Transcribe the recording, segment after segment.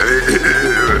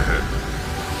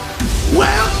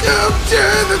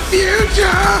future.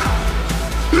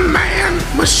 Man,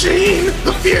 machine,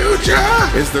 the future.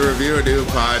 It's the Review a New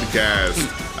podcast.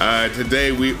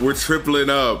 Today we're tripling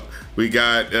up. We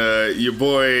got your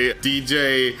boy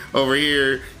DJ over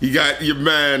here. You got your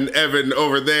man Evan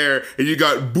over there, and you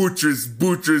got Butcher's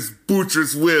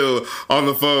Will on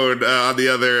the phone on the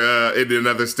other in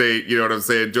another state. You know what I'm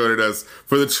saying? Joining us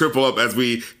for the triple up as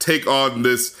we take on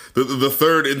this the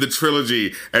third in the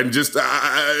trilogy, and just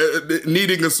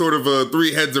needing a sort of a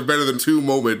three heads are better than two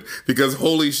moment, because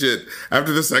holy shit!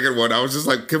 After the second one, I was just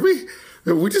like, can we?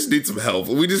 We just need some help.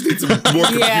 We just need some more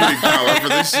computing power for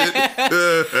this shit.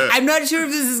 I'm not sure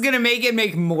if this is going to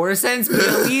make more sense, but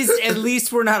at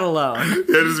least we're not alone.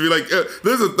 Yeah, just be like,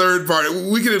 there's a third party.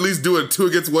 We can at least do a 2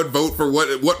 against 1 vote for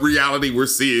what reality we're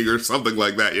seeing or something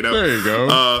like that, you know? There you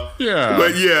go. Yeah.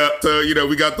 But yeah, so, you know,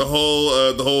 we got the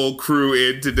whole crew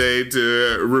in today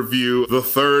to review the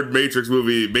third Matrix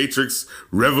movie, Matrix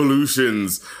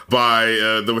Revolutions by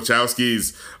the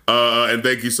Wachowskis. And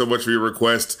thank you so much for your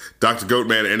request, Dr.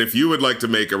 Goatman. And if you would like to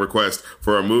make a request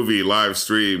for a movie live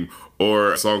stream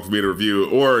or a song for me to review,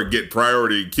 or get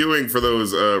priority queuing for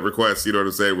those requests, you know what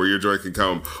I'm saying, where your joint can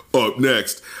come up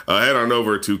next, head on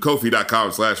over to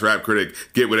Ko-fi.com/rapcritic.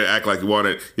 Get with it, act like you want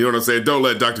it. You know what I'm saying? Don't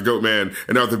let Dr. Goatman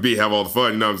and Arthur B have all the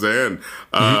fun, you know what I'm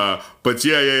saying? But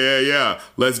yeah.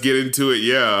 Let's get into it,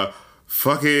 yeah.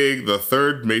 Fucking the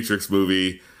third Matrix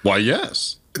movie. Why,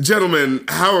 yes. Gentlemen,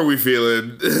 how are we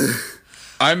feeling?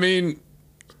 I mean,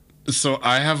 so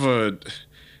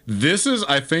this is,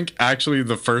 I think, actually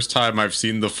the first time I've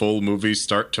seen the full movie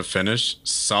start to finish.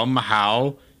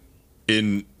 Somehow,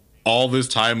 in all this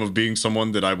time of being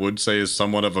someone that I would say is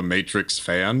somewhat of a Matrix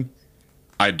fan,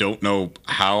 I don't know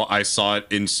how I saw it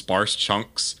in sparse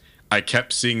chunks. I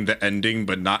kept seeing the ending,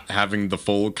 but not having the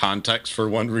full context for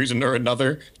one reason or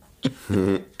another.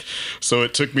 So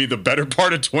it took me the better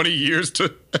part of 20 years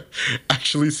to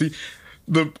actually see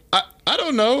I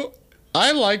don't know.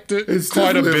 I liked it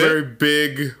quite a bit. It's a very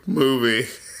big movie.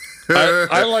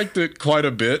 I liked it quite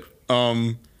a bit.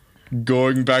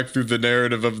 Going back through the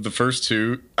narrative of the first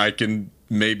two, I can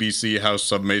maybe see how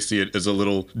some may see it as a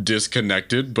little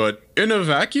disconnected, but in a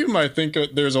vacuum, I think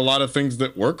there's a lot of things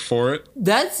that work for it.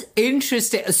 That's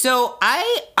interesting. So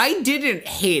I didn't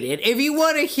hate it. If you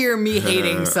want to hear me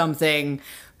hating something,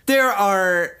 there's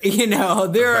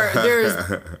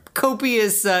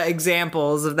copious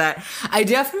examples of that. I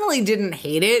definitely didn't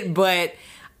hate it, but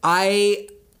I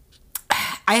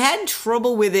had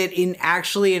trouble with it in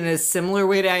a similar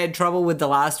way that I had trouble with the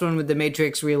last one with The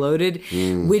Matrix Reloaded,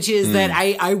 which is that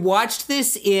I watched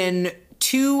this in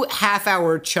 2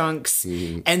 half-hour chunks,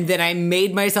 and then I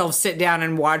made myself sit down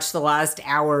and watch the last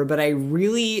hour, but I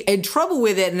really had trouble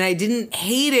with it, and I didn't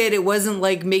hate it. It wasn't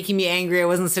like making me angry. I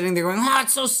wasn't sitting there going,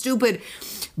 it's so stupid.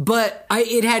 But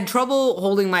it had trouble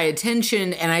holding my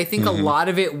attention, and I think a lot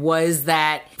of it was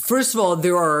that, first of all,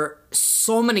 there are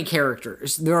so many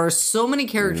characters. And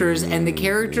the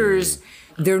characters,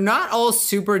 they're not all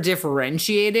super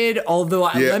differentiated, although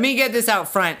let me get this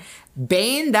out front.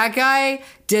 Bane, that guy,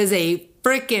 does a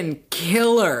freaking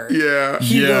killer. Yeah.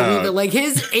 Like,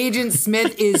 his Agent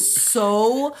Smith is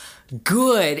so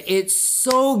good. It's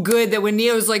so good that when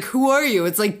Neo's like, "Who are you?"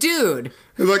 It's like, dude.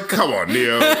 It's like, come on,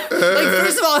 Neo. Like,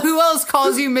 first of all, who else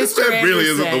calls you Mr. That Anderson? really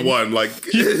isn't the one. Like,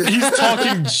 he's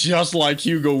talking just like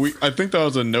Hugo. I think that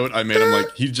was a note I made.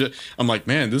 I'm like,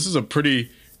 man, this is a pretty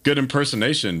good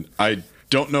impersonation. I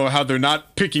don't know how they're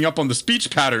not picking up on the speech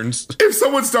patterns. If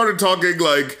someone started talking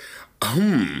like,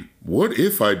 what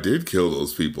if I did kill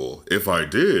those people? If I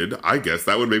did, I guess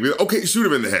that would make me, okay, shoot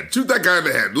him in the head. Shoot that guy in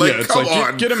the head. Like, come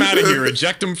on. Get him out of here.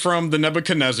 Eject him from the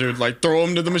Nebuchadnezzar. Like, throw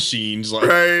him to the machines. Like,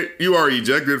 right? You are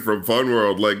ejected from Fun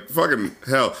World. Like, fucking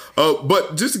hell. Oh,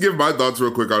 but just to give my thoughts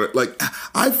real quick on it, like,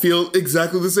 I feel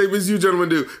exactly the same as you gentlemen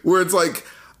do, where it's like,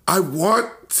 I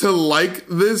want to like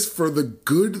this for the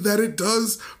good that it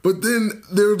does, but then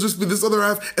there'll just be this other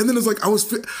half, and then it's like I was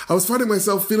finding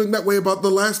myself feeling that way about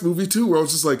the last movie too, where I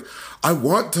was just like, I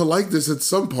want to like this at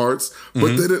some parts,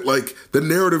 but then it, like, the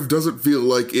narrative doesn't feel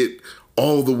like it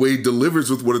all the way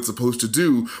delivers with what it's supposed to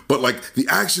do, but like the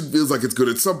action feels like it's good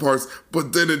at some parts,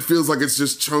 but then it feels like it's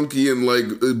just chunky and like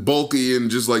bulky and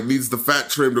just like needs the fat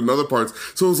trimmed in other parts.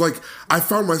 So it was like I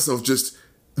found myself just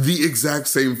the exact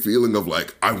same feeling of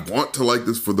like, I want to like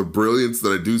this for the brilliance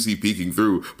that I do see peeking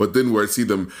through, but then where I see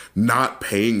them not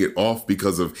paying it off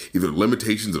because of either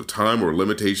limitations of time or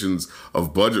limitations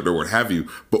of budget or what have you,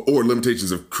 or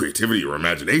limitations of creativity or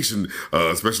imagination,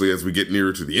 especially as we get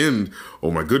nearer to the end.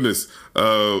 Oh my goodness.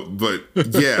 But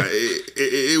yeah,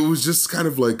 it was just kind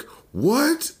of like,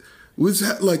 what?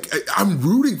 like I'm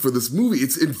rooting for this movie.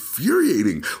 It's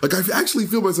infuriating. Like I actually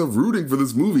feel myself rooting for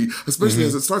this movie, especially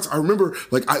as it starts. I remember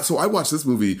like I watched this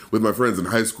movie with my friends in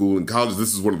high school and college.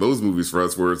 This is one of those movies for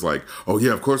us where it's like, oh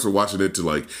yeah, of course we're watching it to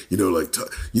like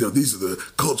these are the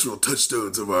cultural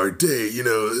touchstones of our day.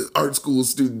 Art school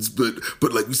students,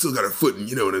 but like we still got our foot in,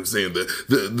 you know what I'm saying,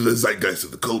 the zeitgeist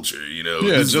of the culture. Yeah,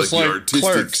 this is just like the like artistic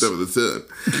Clerks. stuff of the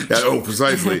time. Yeah, oh,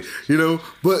 precisely.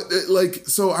 But like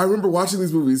so I remember watching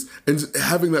these movies and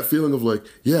having that feeling of like,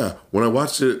 yeah, when I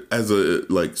watched it as a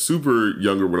like super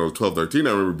younger, when I was 12, 13,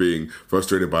 I remember being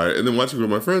frustrated by it. And then watching it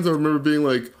with my friends, I remember being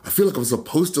like, I feel like I'm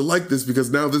supposed to like this because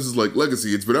now this is like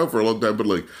legacy. It's been out for a long time, but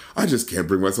like, I just can't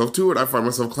bring myself to it. I find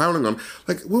myself clowning on,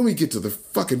 like, when we get to the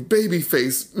fucking baby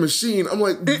face machine, I'm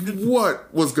like,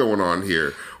 what was going on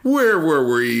here? Where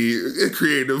were we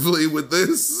creatively with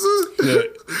this? Yeah.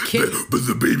 But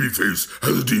the baby face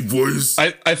has a deep voice.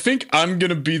 I think I'm going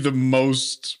to be the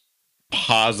most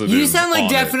positive. You sound like on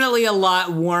definitely a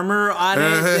lot warmer on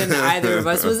it than either of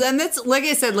us was. And that's, like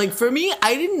I said, like for me,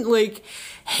 I didn't like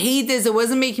hate this. It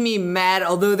wasn't making me mad,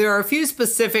 although there are a few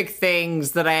specific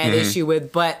things that I had issue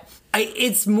with, but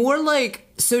it's more like,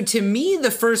 so to me,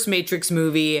 the first Matrix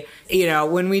movie,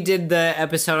 when we did the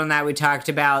episode on that, we talked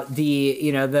about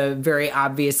the very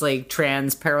obvious like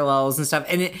trans parallels and stuff.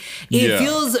 And it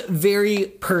feels very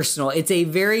personal. It's a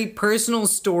very personal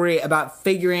story about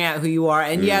figuring out who you are.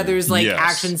 And there's like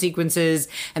action sequences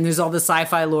and there's all the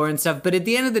sci-fi lore and stuff. But at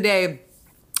the end of the day,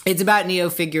 it's about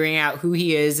Neo figuring out who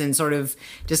he is and sort of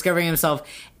discovering himself.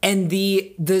 And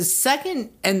the second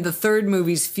and the third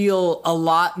movies feel a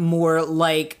lot more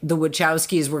like the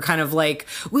Wachowskis were kind of like,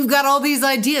 we've got all these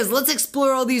ideas. Let's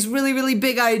explore all these really, really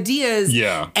big ideas.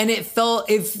 Yeah. And it felt,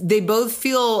 if they both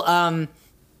feel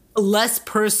less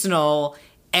personal.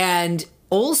 And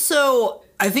also,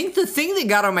 I think the thing that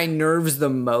got on my nerves the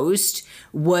most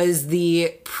was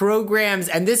the programs,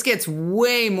 and this gets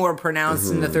way more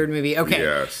pronounced in the third movie. Okay.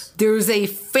 Yes. There's a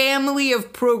family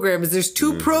of programs. There's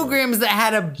two programs that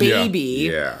had a baby.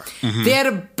 Yeah. They had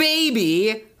a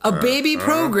baby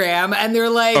program, and they're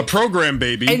like... a program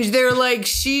baby. And they're like,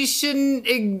 she shouldn't...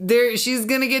 She's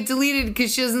gonna get deleted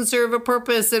because she doesn't serve a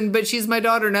purpose, but she's my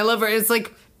daughter, and I love her. It's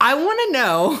like, I want to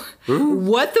know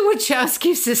what the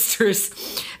Wachowski sisters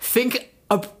think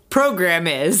a program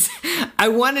is. I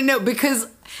want to know, because,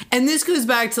 and this goes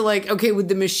back to like, okay, with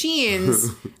the machines,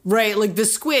 right? Like the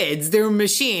squids, they're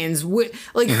machines.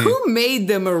 Like who made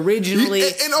them originally?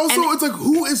 And also, it's like,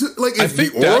 who is it? Like, I is the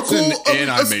think that's Oracle an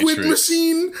a squid Animatrix.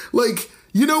 machine? Like,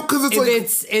 because it's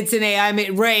if like... it's an AI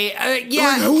made, right?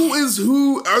 Yeah. Like, who is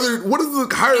who? What is the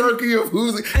hierarchy of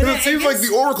who's... And it seems like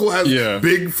the Oracle has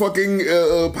big fucking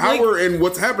power in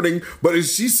what's happening, but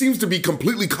she seems to be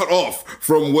completely cut off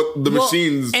from what the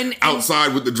machines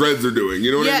outside with the dreads are doing.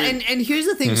 You know what I mean? And here's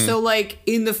the thing. So, like,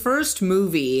 in the first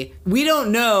movie, we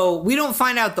don't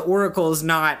find out the Oracle is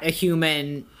not a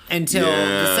human until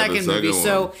the second movie. one.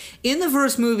 So in the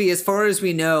first movie, as far as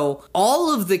we know,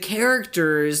 all of the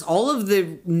characters, all of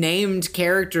the named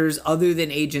characters other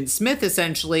than Agent Smith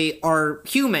essentially are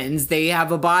humans. They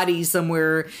have a body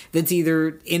somewhere that's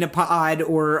either in a pod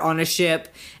or on a ship,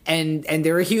 and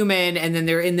they're a human, and then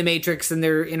they're in the Matrix and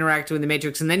they're interacting with the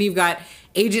Matrix. And then you've got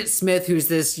Agent Smith, who's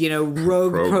this,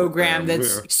 rogue program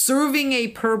that's serving a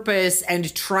purpose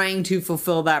and trying to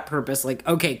fulfill that purpose. Like,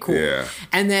 okay, cool. Yeah.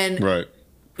 And then Right.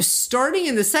 starting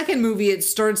in the second movie, it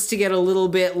starts to get a little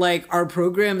bit like, our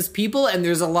programs people, and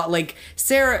there's a lot like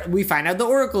Sarah. We find out the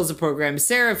Oracle's a program,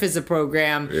 Seraph is a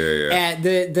program, and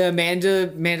the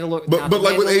Mandalorian. But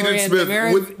like with Agent Smith,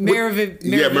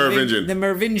 Merovingian. The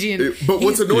Merovingian. But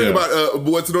what's annoying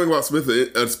about Smith,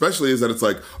 especially, is that it's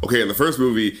like, okay, in the first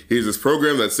movie, he's this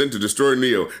program that's sent to destroy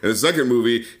Neo. In the second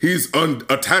movie, he's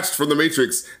attached from the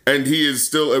Matrix, and he is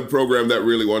still a program that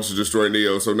really wants to destroy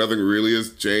Neo. So nothing really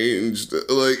has changed.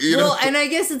 Well, and I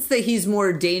guess it's that he's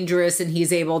more dangerous and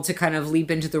he's able to kind of leap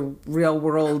into the real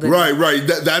world. Right.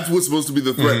 That's what's supposed to be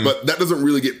the threat, but that doesn't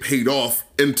really get paid off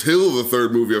until the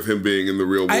third movie of him being in the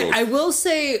real world. I will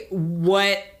say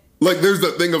what... Like, there's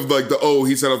that thing of like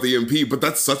he set off the EMP, but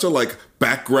that's such a like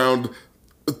background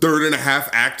third and a half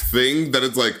act thing that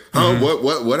it's like,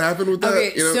 what happened with that?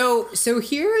 Okay, so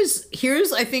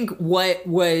here's I think what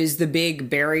was the big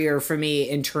barrier for me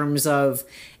in terms of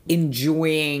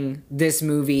enjoying this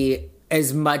movie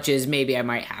as much as maybe I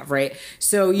might have, right?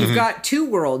 So you've got two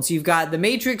worlds. You've got the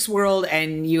Matrix world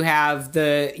and you have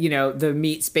the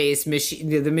meat space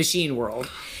machine, the machine world.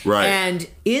 Right. And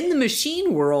in the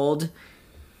machine world,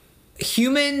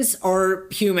 humans are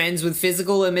humans with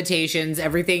physical limitations.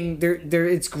 Everything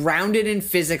it's grounded in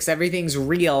physics. Everything's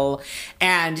real,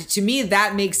 and to me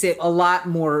that makes it a lot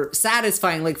more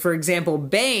satisfying. Like for example,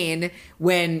 Bane,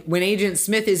 when Agent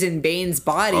Smith is in Bane's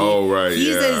body,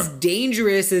 he's as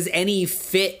dangerous as any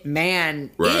fit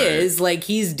man is. Like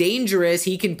he's dangerous.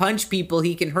 He can punch people.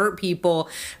 He can hurt people,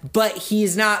 but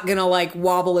he's not gonna like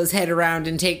wobble his head around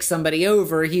and take somebody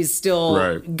over. He's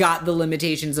still got the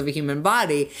limitations of a human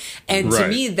body. And to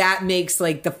me, that makes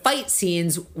like the fight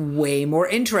scenes way more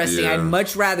interesting. I'd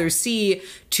much rather see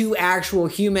two actual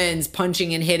humans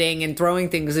punching and hitting and throwing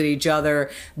things at each other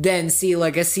than see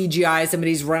like a CGI,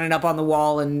 somebody's running up on the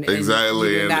wall and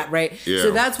that, right? Yeah.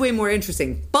 So that's way more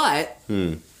interesting. But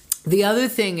the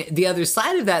other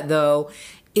side of that though,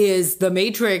 is the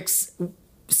Matrix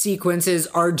sequences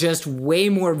are just way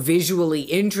more visually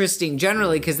interesting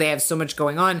generally because they have so much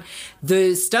going on.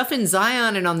 The stuff in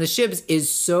Zion and on the ships is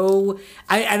so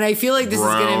I feel like this is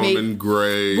gonna make and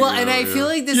gray. Well, and I feel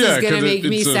like this is gonna make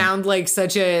me sound like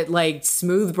such a like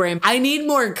smooth brain. I need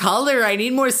more color. I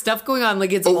need more stuff going on.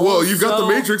 Like it's you've got the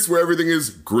Matrix where everything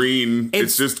is green.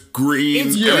 It's just green.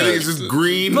 Everything is just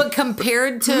green. But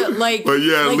compared to like,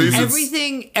 at least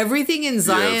everything in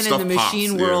Zion and the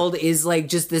machine world is like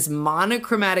just this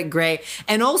monochromatic gray.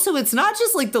 And also it's not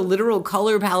just like the literal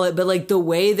color palette, but like the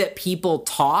way that people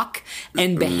talk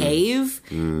and behave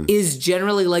is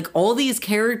generally like all these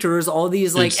characters, all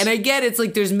these like, and I get it's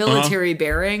like there's military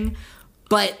bearing,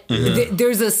 but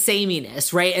there's a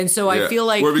sameness, right? And so I feel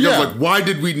like, where it becomes like, why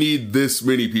did we need this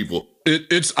many people?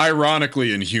 It's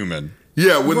ironically inhuman.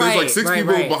 Yeah, when there's like six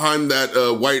people behind that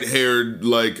white-haired,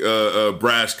 like,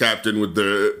 brash captain with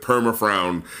the perma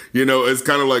frown, you know, it's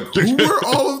kind of like, who were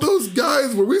all of those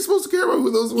guys? Were we supposed to care about who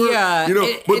those were? Yeah. You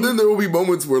know, but then there will be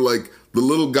moments where, like, the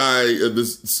little guy,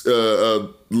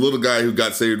 little guy who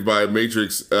got saved by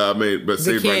Matrix, saved by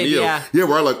Neo. Yeah,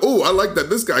 where I like, oh, I like that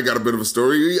this guy got a bit of a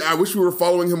story. I wish we were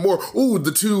following him more. Oh,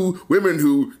 the two women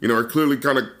who, you know, are clearly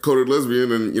kind of coded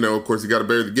lesbian, and, you know, of course, you got to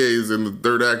bury the gays in the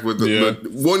third act with the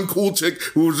one cool chick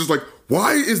who was just like,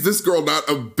 why is this girl not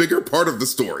a bigger part of the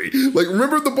story? Like,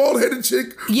 remember the bald-headed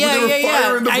chick? Yeah.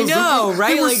 I know,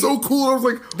 right? They were like, so cool. I was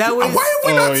like, why have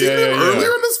we not seen them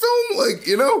earlier in this film? Like,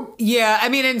 you know? Yeah, I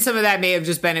mean, and some of that may have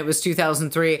just been it was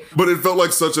 2003. But it felt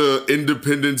like such a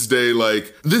Independence Day,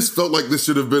 like, this felt like this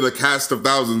should have been a cast of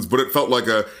thousands, but it felt like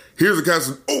a, here's a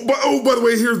cast of, by the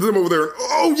way, here's them over there.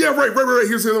 Oh, yeah, right,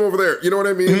 here's them over there. You know what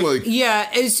I mean? Like, yeah,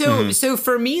 and so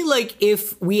for me, like,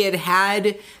 if we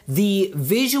had the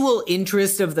visual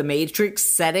interest of the Matrix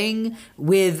setting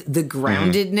with the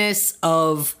groundedness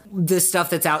of the stuff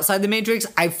that's outside the Matrix,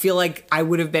 I feel like I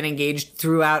would have been engaged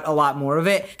throughout a lot more of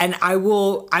it. And I'm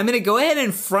going to go ahead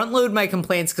and front load my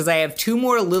complaints because I have two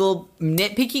more little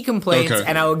nitpicky complaints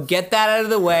and I will get that out of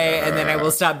the way and then I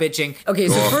will stop bitching. Okay,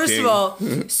 so first of all,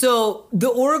 so the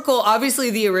Oracle, obviously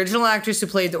the original actress who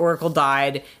played the Oracle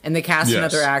died and they cast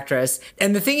another actress.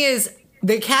 And the thing is,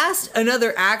 they cast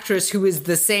another actress who is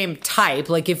the same type.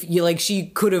 Like if you like, she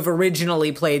could have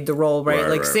originally played the role,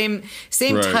 right? Same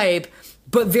type,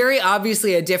 but very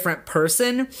obviously a different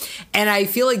person. And I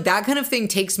feel like that kind of thing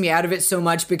takes me out of it so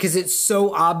much because it's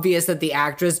so obvious that the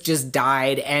actress just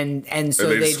died and so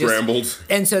they scrambled.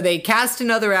 And so they cast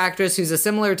another actress who's a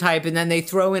similar type and then they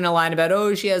throw in a line about,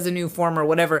 oh, she has a new form or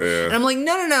whatever. Yeah. And I'm like,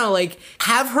 no, like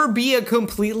have her be a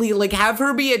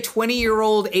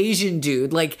 20-year-old Asian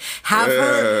dude. Like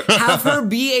have her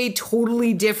be a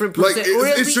totally different person.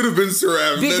 Like it should have been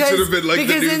Saram. That should have been like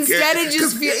the new instead it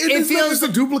just it feels just a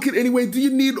duplicate anyway. Do you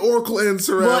need Oracle and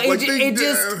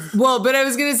Saram? Well, but I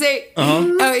was gonna say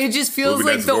it just feels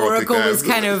like the Oracle was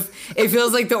kind of. It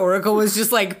feels like the Oracle was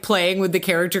just like playing with the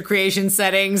character creation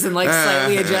settings and like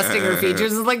slightly adjusting her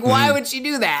features. It's like, why would she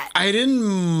do that? I didn't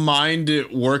mind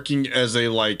it working as a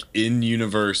like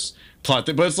in-universe plot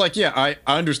thing, but it's like, yeah, I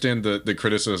understand the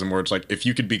criticism where it's like, if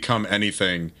you could become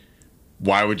anything,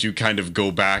 why would you kind of go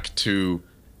back to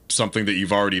something that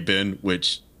you've already been,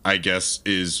 which I guess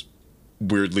is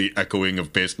weirdly echoing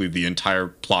of basically the entire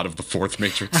plot of the fourth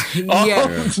Matrix.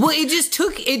 Well,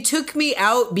 it took me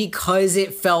out because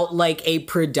it felt like a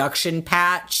production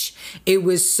patch. It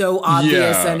was so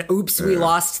obvious and oops, we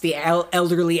lost the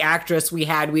elderly actress we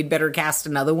had. We'd better cast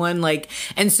another one. Like,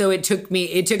 and so it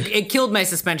killed my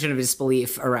suspension of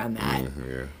disbelief around that.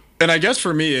 And I guess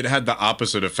for me, it had the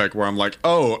opposite effect where I'm like,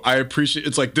 oh, I appreciate,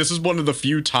 it's like, this is one of the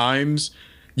few times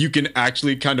you can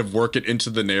actually kind of work it into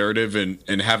the narrative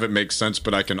and have it make sense,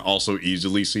 but I can also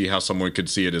easily see how someone could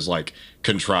see it as like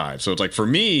contrived. So it's like, for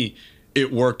me,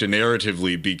 it worked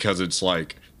narratively because it's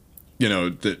like,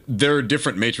 there are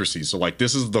different matrices. So like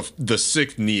this is the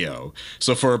sixth Neo.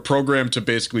 So for a program to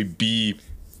basically be,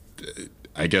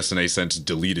 I guess in a sense,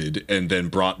 deleted and then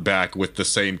brought back with the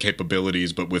same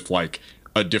capabilities but with like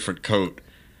a different coat,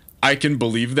 I can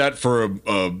believe that for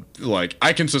a like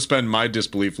I can suspend my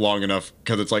disbelief long enough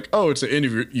because it's like, oh, it's an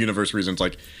in-universe reason. It's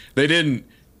like they didn't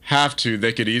have to.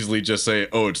 They could easily just say,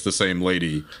 oh, it's the same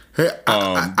lady. Hey,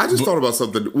 I just thought about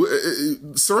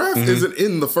something. Seraph isn't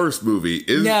in the first movie.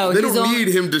 No, they don't need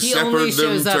him to shepherd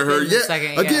them to her.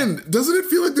 Again, doesn't it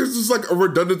feel like there's just like a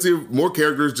redundancy of more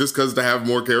characters just because to have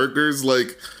more characters?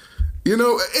 Like, you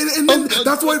know, and then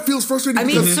that's why it feels frustrating. I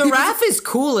mean, Seraph is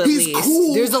cool at least. He's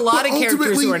cool. There's a lot of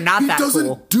characters who are not that cool. He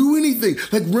doesn't do anything.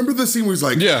 Like, remember the scene where he's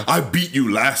like, I beat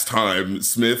you last time,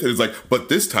 Smith. And it's like, but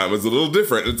this time it's a little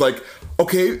different. It's like,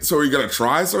 okay, so are you going to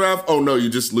try, Seraph? Oh, no, you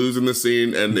just lose in the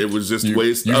scene, and it was just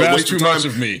waste of too much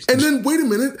of me. And then, wait a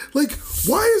minute, like,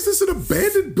 why is this an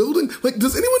abandoned building? Like,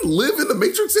 does anyone live in the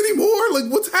Matrix anymore?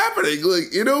 Like, what's happening?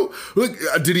 Like, you know, like,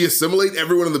 did he assimilate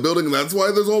everyone in the building, and that's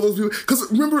why there's all those people?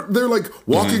 Because remember, they're, like,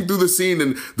 walking through the scene,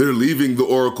 and they're leaving the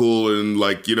Oracle and,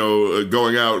 like, you know,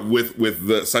 going out with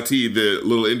the Sati, the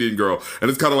little Indian girl, and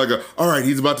it's kind of like all right,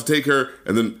 he's about to take her,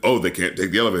 and then, oh, they can't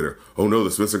take the elevator. Oh, no,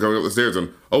 the Smiths are coming up the stairs,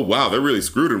 and, oh, wow, they're really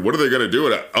screwed, and what are they going to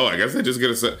do? Oh, I guess they just get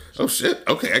to say, oh, shit,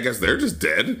 okay, I guess they're just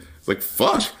dead. It's like,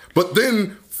 fuck. But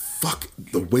then,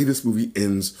 the way this movie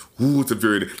ends, it's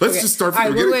infuriating. Let's just start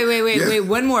from the beginning. Wait,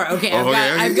 one more. Okay,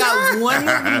 I've got one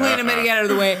more complaint I'm going to get out of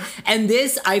the way, and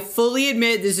this, I fully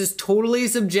admit, this is totally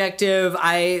subjective.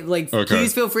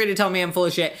 Please feel free to tell me I'm full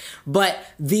of shit, but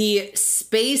the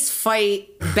space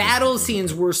fight battle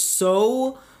scenes were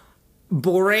so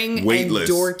boring weightless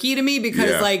and dorky to me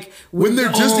because like when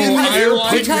they're just in the air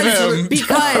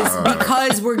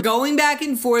because we're going back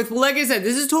and forth. Well, like I said,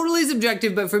 this is totally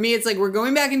subjective, but for me it's like we're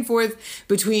going back and forth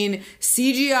between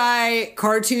CGI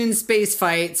cartoon space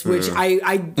fights, which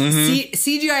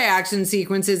CGI action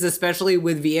sequences, especially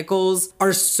with vehicles,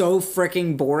 are so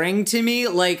freaking boring to me.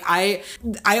 Like I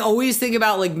always think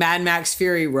about like Mad Max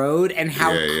Fury Road and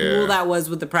how cool that was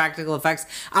with the practical effects.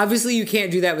 Obviously you can't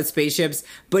do that with spaceships,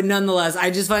 but nonetheless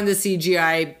I just find the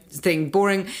CGI thing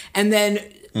boring. And then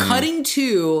cutting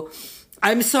to,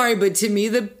 I'm sorry, but to me,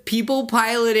 the people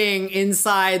piloting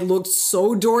inside looked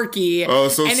so dorky. Oh,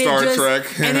 so and Star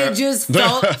Trek. And it just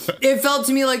felt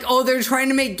to me like, oh, they're trying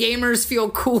to make gamers feel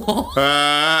cool.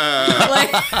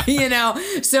 Like, you know,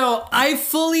 so I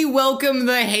fully welcome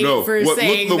the hate for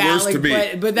saying that.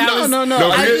 Like, but that was,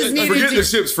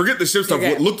 forget the ship stuff.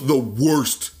 Okay. What looked the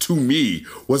worst to me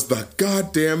was the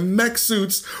goddamn mech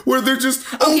suits where they're just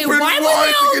open why wide were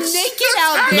they all naked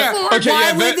out there?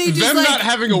 Why were they just them like not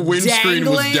having a windscreen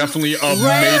was definitely a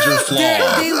major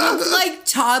flaw. They looked like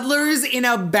toddlers in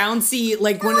a bouncy,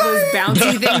 like one of those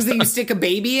bouncy things that you stick a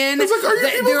baby in. It's like,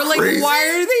 they're like, why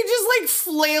are they just like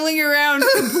flailing around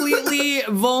completely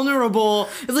vulnerable?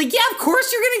 It's like, yeah, of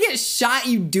course you're gonna get shot,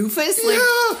 you doofus. Like,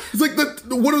 it's like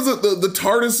what is it? The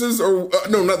TARDISes or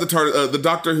no, not the TARDIS. The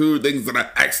Doctor Who things that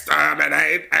are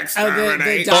exterminate. The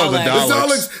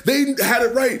Daleks. They had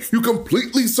it right. You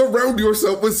completely surround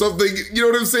yourself with something. You know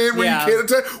what I'm saying? Where you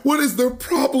can't attack. What is their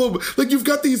problem? Like you've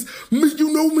got these,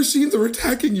 machines are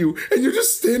attacking you, and you're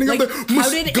just standing up there. How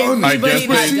did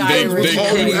everybody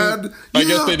I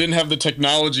guess they didn't have the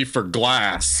technology for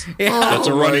glass. That's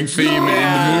a running theme in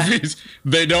the movies.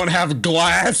 They don't have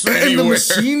glass anywhere. And the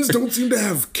machines don't seem to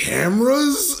have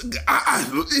cameras.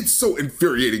 It's so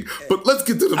infuriating. But let's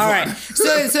get to the plot. All right.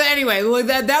 So anyway, well,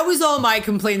 that was all my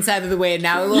complaints out of the way, and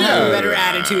now we'll have a better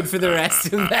attitude for the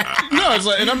rest of that. No, it's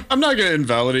like, and I'm not gonna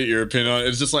invalidate your opinion on it.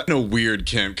 It's just like, weird,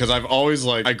 Kim, because I've always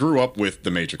I grew up with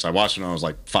The Matrix. I watched it when I was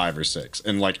like 5 or 6,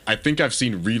 and like I think I've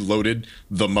seen Reloaded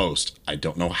the most. I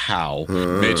don't know how.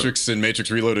 Matrix and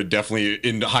Matrix Reloaded definitely,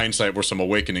 in hindsight, were some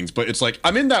awakenings. But it's like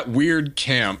I'm in that weird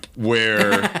camp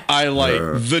where I like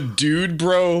the dude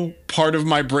bro part of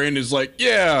my brain is like,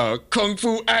 yeah, kung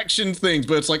fu action things,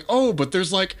 but it's like, oh, but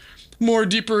there's like more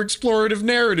deeper explorative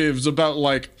narratives about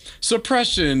like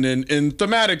suppression and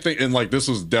thematic thing, and like this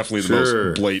was definitely the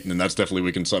most blatant, and that's definitely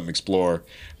we can something explore.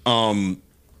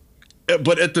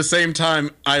 But at the same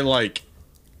time, I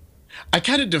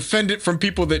kind of defend it from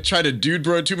people that try to dude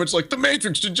bro too much, like the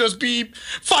Matrix should just be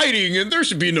fighting and there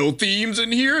should be no themes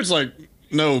in here. It's like,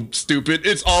 no, stupid.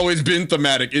 It's always been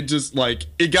thematic. It just like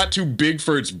it got too big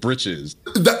for its britches.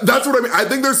 That's what I mean. I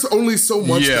think there's only so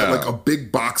much that like a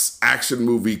big box action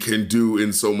movie can do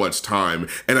in so much time,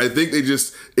 and I think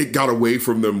it got away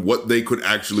from them what they could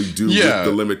actually do with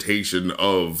the limitation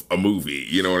of a movie.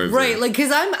 You know what I'm saying? Right, like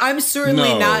because I'm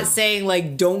certainly not saying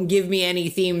like don't give me any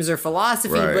themes or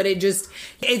philosophy, but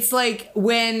it's like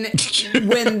when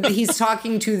he's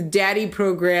talking to the daddy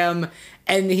program.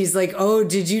 And he's like, "Oh,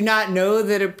 did you not know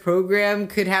that a program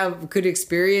could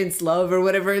experience love or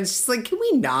whatever?" And it's just like, can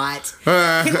we not?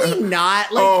 Can we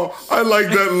not? Like, oh, I like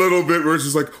that little bit where it's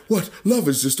just like, "What? Love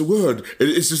is just a word.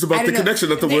 It's just about the connection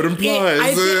that the word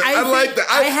implies." I like that.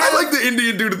 I like the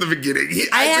Indian dude at the beginning.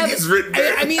 I think he's written.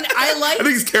 I mean, I think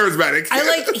he's charismatic.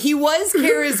 He was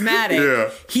charismatic. Yeah,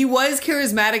 he was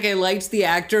charismatic. I liked the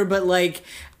actor, but like.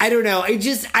 I don't know.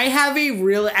 I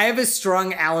have a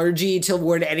strong allergy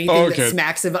toward anything that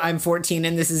smacks of I'm 14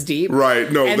 and this is deep.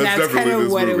 Right. No, and that's kind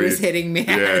of what movie. It was hitting me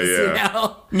as, you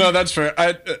know? No, that's fair.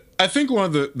 I think one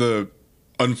of the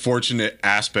unfortunate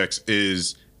aspects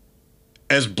is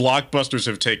as blockbusters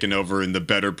have taken over in the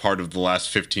better part of the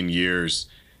last 15 years,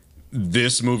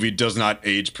 this movie does not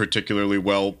age particularly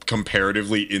well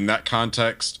comparatively in that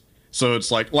context. So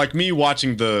it's like me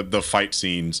watching the fight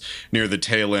scenes near the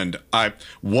tail end.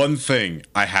 One thing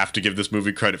I have to give this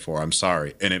movie credit for, I'm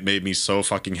sorry, and it made me so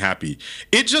fucking happy.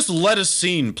 It just let a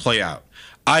scene play out.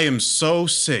 I am so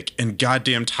sick and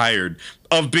goddamn tired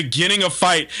of beginning a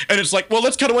fight, and it's like, well,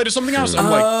 let's cut away to something else. I'm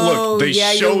like, look, they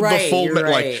showed the full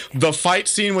like the fight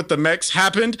scene with the mechs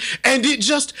happened, and it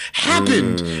just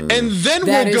happened. And then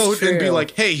we'll go and be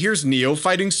like, hey, here's Neo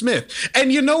fighting Smith.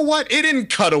 And you know what? It didn't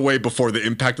cut away before the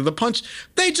impact of the punch.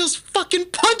 They just fucking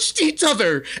punched each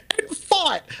other and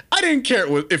fought. I didn't care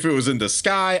if it was in the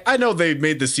sky. I know they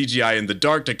made the CGI in the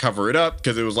dark to cover it up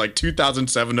because it was like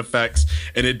 2007 effects,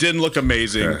 and it didn't look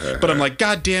amazing. But I'm like,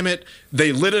 God damn it.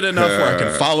 They lit it enough where I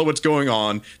can follow what's going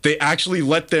on. They actually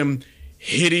let them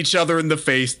hit each other in the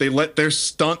face. They let their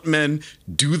stuntmen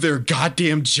do their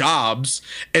goddamn jobs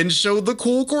and show the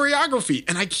cool choreography.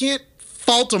 And I can't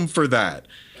fault them for that.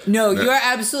 No, you're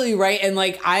absolutely right. And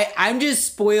like I'm just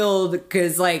spoiled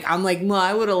because like I'm like, well,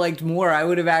 I would have liked more. I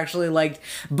would have actually liked,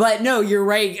 but no, you're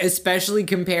right, especially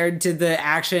compared to the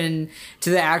action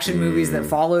movies that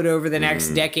followed over the next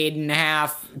decade and a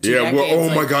half. Oh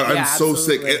my god, I'm so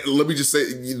sick. And let me just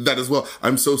say that as well.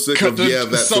 I'm so sick of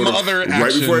that some sort of other action,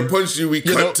 right before I punch you, we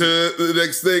cut to the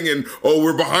next thing, and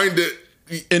we're behind it.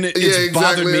 And it's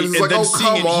bothered me. It's and like, then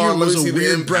seeing it here was a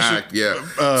weird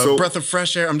breath of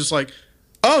fresh air. I'm just like,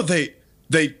 oh, they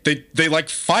like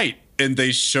fight and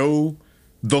they show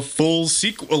the full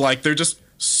sequel. Like they're just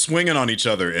swinging on each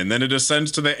other, and then it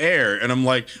ascends to the air. And I'm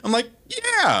like,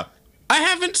 yeah, I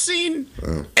haven't seen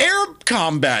air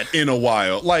combat in a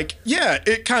while. Like, yeah,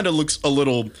 it kind of looks a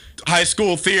little high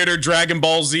school theater Dragon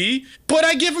Ball Z, but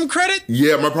I give him credit.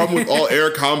 Yeah, my problem with all air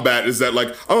combat is that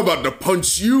like I'm about to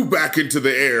punch you back into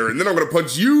the air, and then I'm going to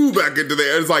punch you back into the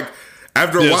air. It's like.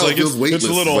 After a while, it feels weightless.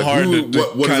 It's a little hard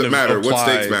what does it matter? What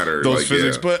stakes matter? Those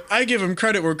physics. But I give him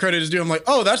credit where credit is due. I'm like,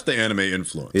 oh, that's the anime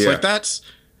influence. Yeah. Like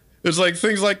it's like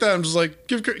things like that. I'm just like,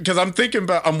 because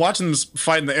I'm watching this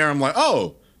fight in the air. I'm like,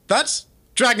 oh, that's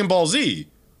Dragon Ball Z.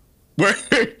 Where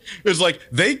it's like,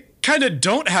 they kind of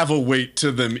don't have a weight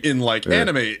to them in like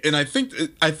anime. And I think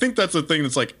that's the thing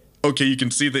that's like, okay, you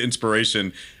can see the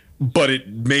inspiration, but it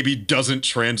maybe doesn't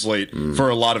translate for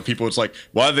a lot of people. It's like,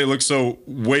 why do they look so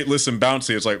weightless and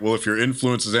bouncy? It's like, well, if your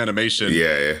influence is animation,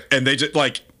 and they just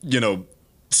like,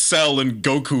 Cell and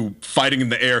Goku fighting in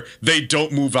the air, they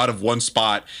don't move out of one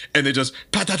spot, and they just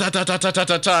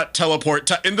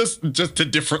teleport in this just to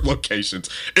different locations.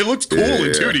 It looks cool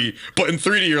in 2D, but in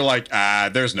 3D you're like,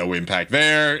 there's no impact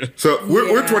there. So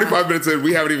we're 25 minutes in,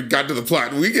 we haven't even gotten to the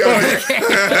plot. We got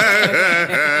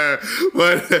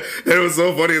but it was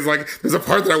so funny. It's like there's a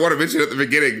part that I want to mention at the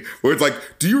beginning where it's like,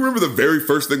 do you remember the very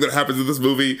first thing that happens in this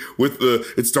movie with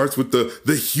it starts with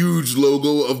the huge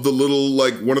logo of the little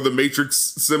like one of the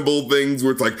Matrix symbol things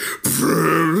where it's like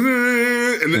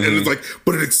and it's like,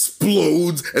 but it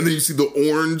explodes, and then you see the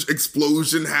orange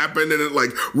explosion happen, and it like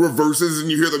reverses,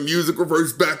 and you hear the music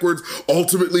reverse backwards,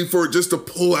 ultimately for it just to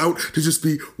pull out to just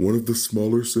be one of the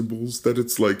smaller symbols that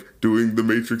it's like doing the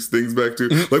Matrix things back to,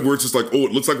 like where it's just like, oh,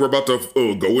 it looks like we're about to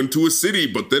go into a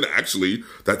city, but then actually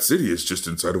that city is just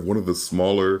inside of one of the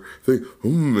smaller things.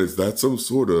 Is that some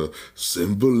sort of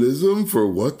symbolism for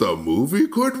what the movie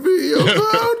could be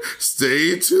about?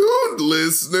 Stay tuned,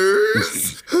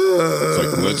 listeners.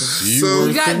 Let's see where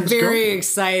We got things very go.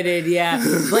 excited, yeah.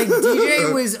 Like,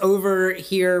 DJ was over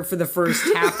here for the first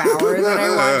half hour that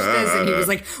I watched this, and he was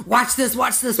like, watch this,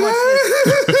 watch this, watch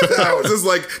this. I was just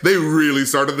like, they really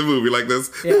started the movie like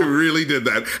this. Yeah. They really did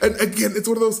that. And again, it's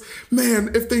one of those, man,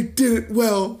 if they did it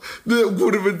well, that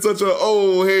would have been such a,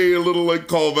 oh, hey, a little like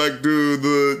callback to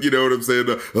the, you know what I'm saying,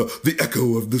 the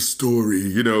echo of the story,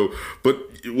 you know, but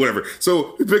whatever.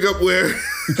 So we pick up where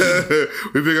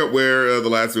the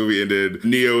last movie ended.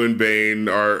 Neo and Bane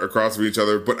are across from each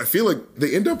other, but I feel like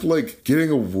they end up like getting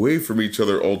away from each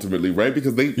other ultimately, right?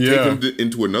 Because they take him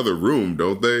into another room,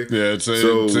 don't they? Yeah, it's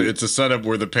a setup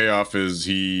where the payoff is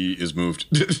he is moved.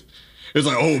 It's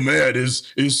like, oh man,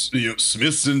 is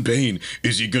Smith's and Bane?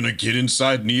 Is he gonna get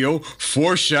inside Neo?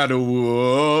 Foreshadow.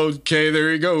 Okay,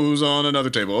 there he goes on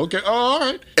another table. Okay, all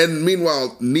right. And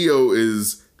meanwhile, Neo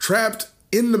is trapped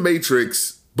in the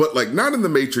Matrix, but like not in the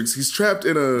Matrix. He's trapped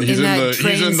in a. He's in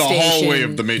the hallway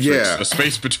of the Matrix, Yeah. a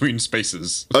space between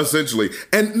spaces. Essentially,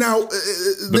 and now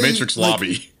The Matrix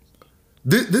lobby.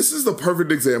 This is the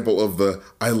perfect example of the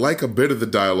I like a bit of the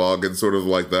dialogue and sort of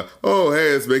like the, oh, hey,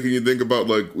 it's making you think about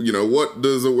like, you know, what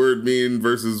does a word mean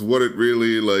versus what it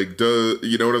really like does,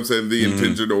 you know what I'm saying? The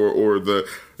intention or the,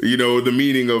 you know, the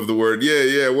meaning of the word.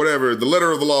 Yeah, whatever. The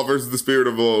letter of the law versus the spirit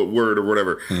of a word or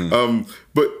whatever.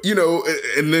 But, you know,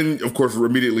 and then, of course,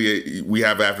 immediately we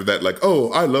have after that, like,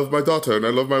 oh, I love my daughter and I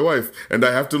love my wife. And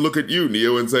I have to look at you,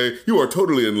 Neo, and say, you are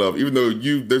totally in love, even though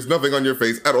there's nothing on your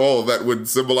face at all that would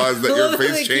symbolize that your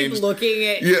face changed. Keep looking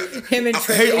at him and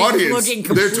Trinity. Hey, audience, looking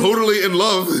they're totally in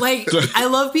love. Like, I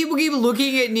love people keep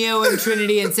looking at Neo and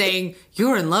Trinity and saying,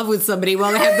 you're in love with somebody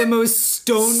while they have the most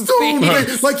stone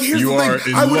face. Like, here's You the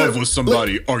thing. are in love with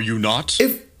somebody, are you not?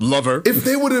 Lover. If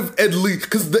they would have at least,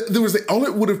 because there was all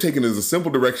it would have taken is a simple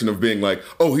direction of being like,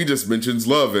 oh, he just mentions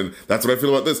love, and that's what I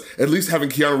feel about this. At least having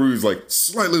Keanu Reeves like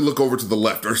slightly look over to the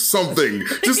left or something,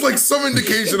 just like some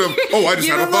indication of, oh, I just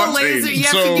had a thought change. You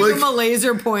have to give him a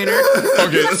laser pointer.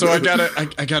 Okay, so I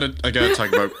gotta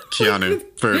talk about Keanu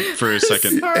for a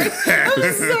second. I'm sorry.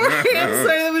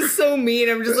 That was so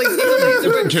mean. I'm just like, take a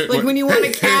laser pointer. Like when you want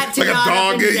a cat to like a nod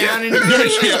up dog, and down and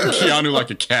Keanu like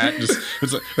a cat.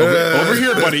 It's like, over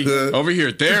here, buddy. Over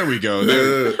here. There we go.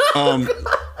 There.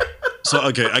 So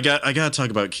okay, I gotta talk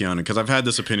about Keanu because I've had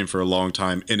this opinion for a long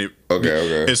time, and it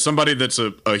is somebody that's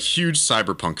a huge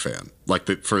cyberpunk fan, like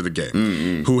for the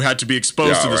game, who had to be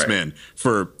exposed to this man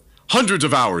for hundreds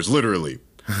of hours, literally.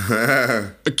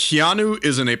 Keanu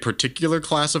is in a particular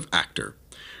class of actor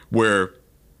where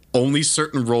only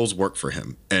certain roles work for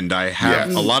him, and I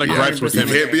have a lot of gripes with him.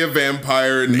 He can't be a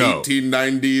vampire in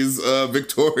 1890s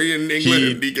Victorian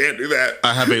England. He can't do that.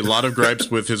 I have a lot of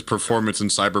gripes with his performance in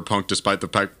Cyberpunk, despite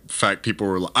the fact people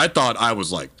were. I thought I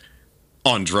was like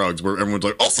on drugs, where everyone's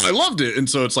like, "Oh, I loved it," and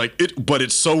so it's like but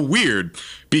it's so weird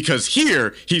because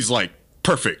here he's like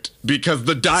perfect because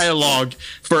the dialogue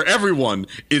for everyone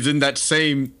is in that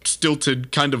same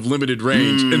stilted kind of limited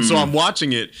range. And so I'm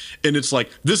watching it and it's like,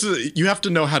 you have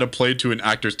to know how to play to an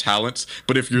actor's talents,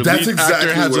 but if your lead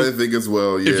actor has I think as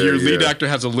well. if your lead actor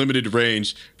has a limited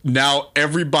range, now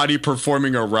everybody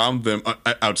performing around them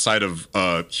outside of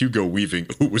Hugo Weaving,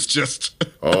 who was just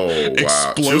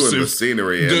explosive, chewing the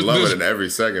scenery and love it in every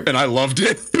second. And I loved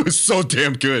it. It was so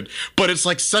damn good. But it's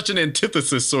like such an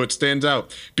antithesis, so it stands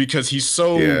out because he's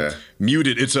so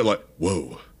muted. It's like,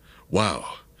 whoa,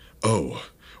 wow, oh,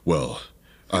 well.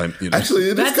 Actually,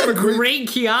 it that's is kind a of great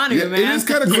Keanu, man. It is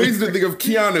kind of crazy to think of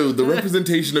Keanu, the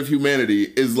representation of humanity,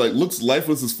 is like looks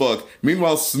lifeless as fuck.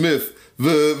 Meanwhile, Smith,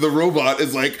 the robot,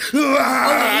 is like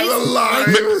alive.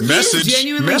 Message.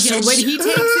 Genuinely,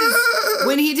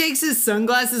 when he takes his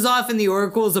sunglasses off in the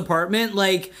Oracle's apartment,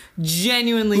 like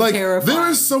genuinely terrifying. There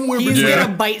is somewhere he's between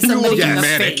gonna bite somebody in the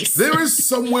face. There is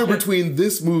somewhere between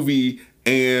this movie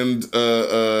and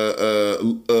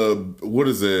what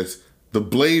is it? The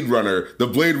Blade Runner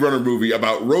movie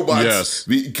about robots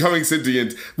becoming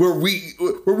sentient, where we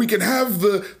can have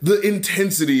the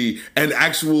intensity and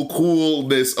actual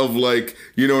coolness of, like,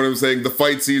 you know what I'm saying, the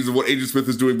fight scenes of what Agent Smith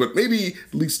is doing, but maybe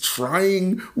at least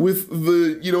trying with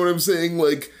the, you know what I'm saying,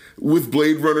 like, with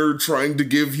Blade Runner trying to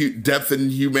give depth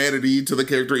and humanity to the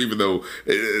character, even though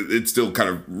it still kind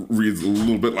of reads a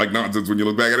little bit like nonsense when you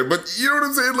look back at it. But you know what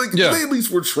I'm saying? Like, they at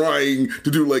least were trying to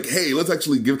do, like, hey, let's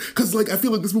actually give... Because, like, I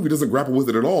feel like this movie doesn't grapple with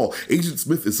it at all. Agent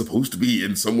Smith is supposed to be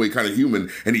in some way kind of human,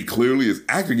 and he clearly is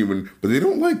acting human, but they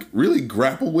don't, like, really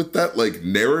grapple with that, like,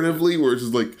 narratively, where it's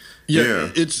just like...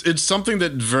 It's something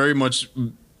that very much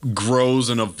grows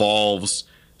and evolves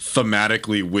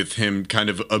thematically with him kind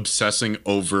of obsessing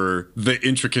over the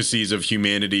intricacies of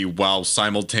humanity while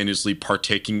simultaneously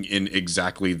partaking in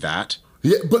exactly that.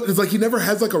 Yeah, but it's like he never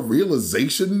has like a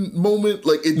realization moment.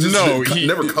 Like it just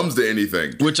never comes to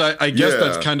anything. Which I guess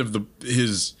that's kind of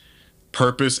his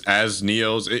purpose as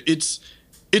Neo's.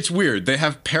 It's weird. They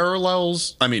have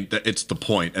parallels. I mean, it's the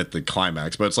point at the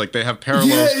climax, but it's like they have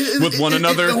parallels with one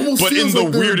another, but in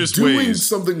the weirdest ways. Doing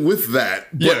something with that,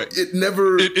 but it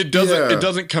never. It doesn't. It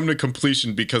doesn't come to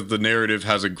completion because the narrative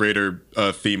has a greater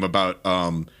theme about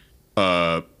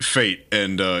fate,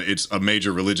 and it's a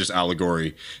major religious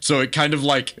allegory. So it kind of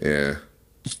like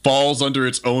falls under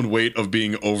its own weight of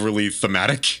being overly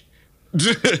thematic.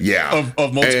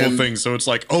 Of multiple things. So it's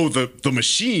like, oh, the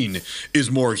machine is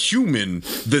more human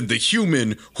than the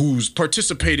human who's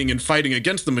participating in fighting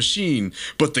against the machine,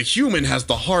 but the human has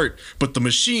the heart, but the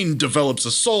machine develops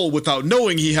a soul without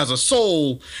knowing he has a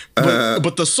soul,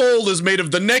 but the soul is made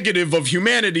of the negative of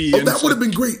humanity. Oh, that would have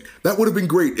been great. That would have been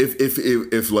great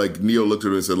if like Neo looked at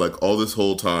him and said, like, all this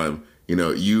whole time, you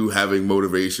know, you having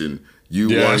motivation, you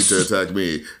wanting to attack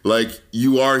me, like,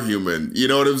 you are human. You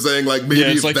know what I'm saying? Like, maybe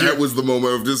if like that was the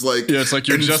moment of just like, it's like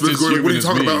you're just as human. What are you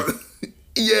talking about?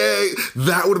 Yeah,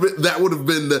 that would have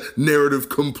been the narrative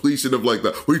completion of like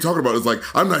the what are you talking about? It's like,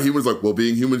 I'm not human. It's like, well,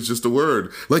 being human is just a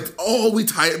word. Like, we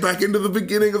tie it back into the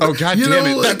beginning. Of god damn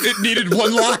it! Like, it needed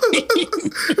one line.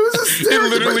 It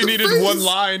literally needed one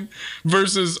line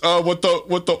versus what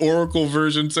the Oracle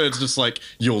version says. Just like,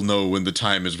 you'll know when the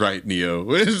time is right,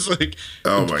 Neo. It's like,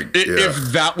 oh my god! If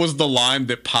that was the line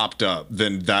that popped up,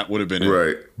 then that would have been it.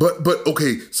 Right. But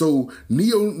okay, so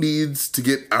Neo needs to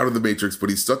get out of the Matrix, but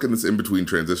he's stuck in this in-between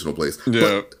transitional place.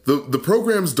 Yeah. But the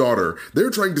program's daughter, they're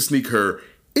trying to sneak her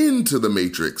into the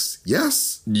Matrix.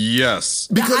 Yes? Yes.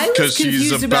 Because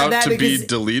she's about to be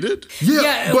deleted?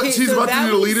 Yeah, but she's about to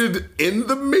be deleted in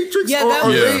the Matrix? Yeah, or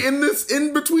are they in this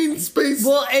in-between space?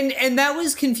 Well, and that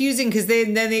was confusing because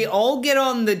then they all get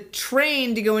on the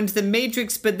train to go into the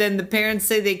Matrix, but then the parents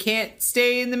say they can't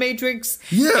stay in the Matrix.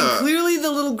 Yeah. And clearly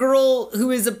the little girl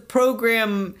who is a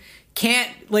program can't,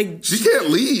 like, she can't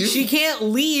leave. She can't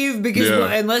leave because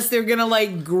unless they're gonna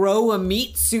like grow a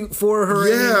meat suit for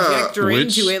her and inject her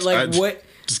into it. Like, what?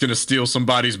 Just gonna steal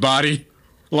somebody's body?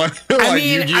 Like, I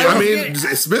mean,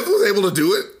 Smith was able to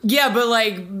do it. Yeah, but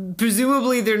like,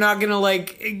 presumably they're not gonna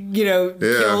like,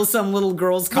 kill some little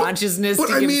girl's consciousness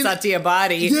to give Satya a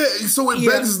body. Yeah, so it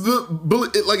begs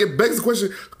it begs the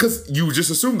question, because you just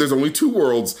assume there's only two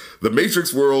worlds: the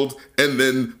Matrix world and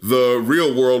then the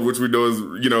real world, which we know is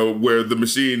where the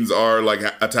machines are like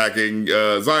attacking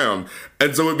Zion.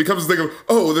 And so it becomes a thing of,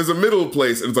 oh, there's a middle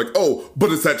place. And it's like, oh,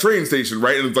 but it's that train station,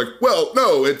 right? And it's like, well,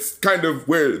 no, it's kind of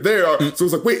where they are. So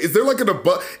it's like, wait, is there like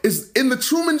is in the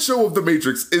Truman Show of the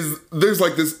Matrix, is there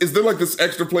like this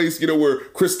extra place, where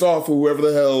Christoph or whoever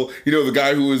the hell, the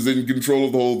guy who is in control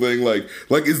of the whole thing, like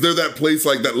is there that place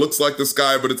like that looks like the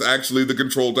sky, but it's actually the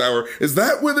control tower? Is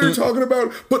that what they're talking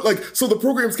about? But like, so the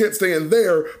programs can't stay in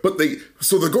there, but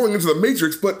they're going into the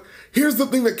Matrix. But here's the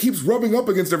thing that keeps rubbing up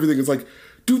against everything. It's like,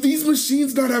 do these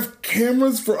machines not have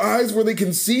cameras for eyes where they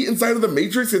can see inside of the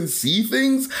Matrix and see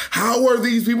things? How are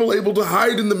these people able to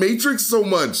hide in the Matrix so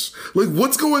much? Like,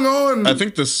 what's going on? I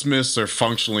think the Smiths are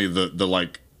functionally the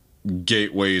like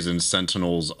gateways and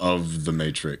sentinels of the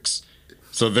Matrix.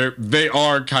 So they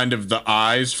are kind of the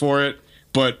eyes for it.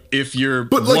 But if you're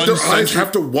their eyes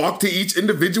have to walk to each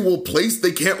individual place.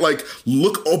 They can't like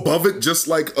look above it, just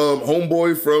like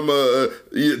homeboy from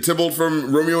Tybalt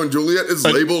from Romeo and Juliet is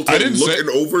able to look and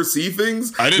oversee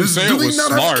things. I didn't say it was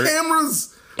smart. Do they not have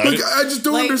cameras? I just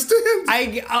don't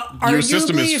understand. Your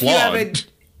system is flawed.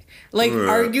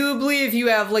 Arguably, if you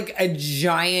have like a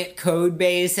giant code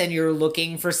base and you're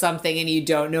looking for something and you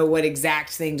don't know what exact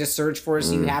thing to search for,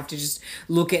 so you have to just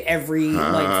look at every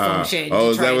function. Oh,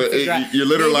 is that what you're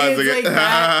literalizing it? Like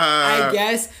that, I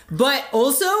guess. But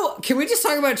also, can we just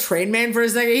talk about Train Man for a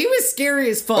second? He was scary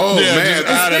as fuck. Oh man,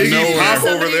 out of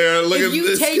nowhere over there. Look at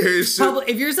this scary shit.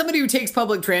 If you're somebody who takes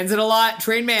public transit a lot,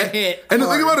 Train Man hit. And the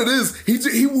thing about it is,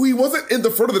 he wasn't in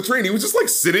the front of the train. He was just like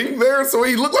sitting there, so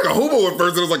he looked like a hobo at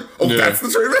first. And I was like, oh, that's the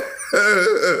train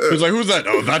man. He's like, who's that?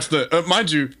 Oh, that's the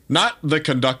mind you, not the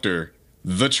conductor,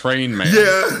 the train man.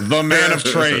 Yeah, the man of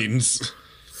trains.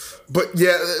 But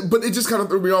it just kind of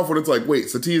threw me off when it's like, wait,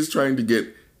 Satya is trying to get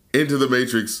into the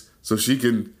Matrix so she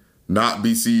can not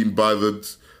be seen by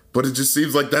the. But it just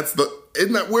seems like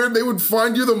isn't that where they would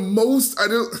find you the most? I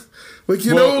don't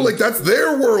like that's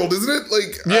their world, isn't it?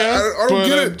 Like, yeah, I don't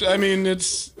get it. I mean,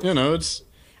 it's it's.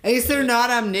 I guess they're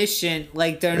not omniscient.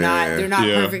 Like they're not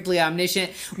perfectly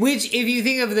omniscient. Which, if you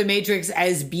think of the Matrix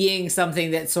as being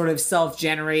something that's sort of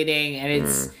self-generating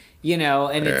and you know,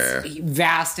 and it's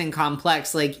vast and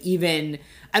complex. Like, even,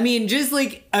 I mean, just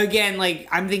like, again, like,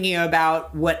 I'm thinking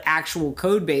about what actual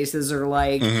code bases are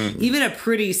like. Even a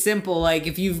pretty simple, like,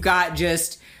 if you've got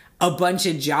just a bunch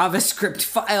of JavaScript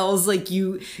files, like,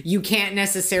 you can't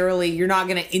necessarily, you're not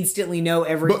going to instantly know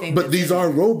everything. But these are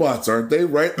robots, aren't they?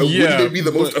 Right? Yeah, wouldn't they be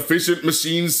the most efficient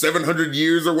machines 700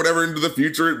 years or whatever into the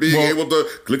future, being able to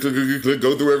click,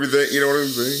 go through everything? You know what I'm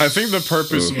saying? I think the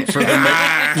purpose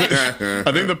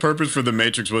I think the purpose for the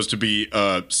Matrix was to be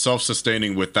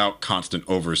self-sustaining without constant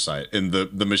oversight, and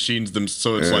the machines them.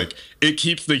 So it's like it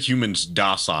keeps the humans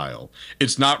docile.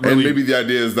 It's not really. And maybe the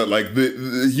idea is that like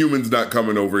the humans not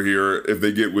coming over here if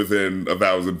they get within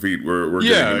 1,000 feet. We're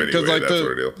getting them anyway. Like that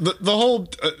sort of deal. The whole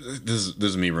this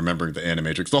is me remembering the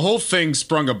Animatrix. The whole thing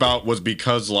sprung about was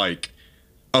because like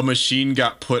a machine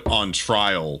got put on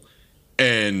trial,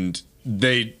 and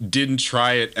they didn't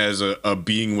try it as a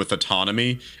being with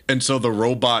autonomy, and so the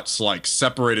robots like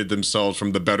separated themselves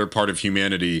from the better part of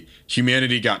humanity.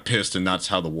 Humanity got pissed, and that's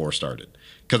how the war started,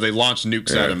 because they launched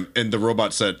nukes at him, and the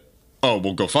robot said, "Oh,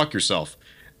 well, go fuck yourself."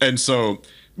 And so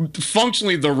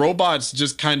functionally the robots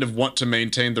just kind of want to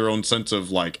maintain their own sense of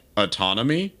like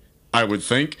autonomy, I would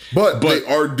think, but they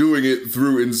are doing it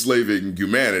through enslaving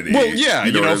humanity. Well, yeah,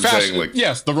 you know, like,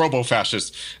 yes, the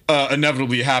robo-fascists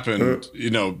inevitably happened, you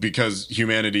know, because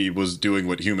humanity was doing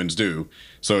what humans do.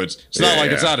 So it's not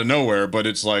like it's out of nowhere, but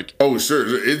it's like, oh, sure,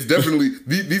 it's definitely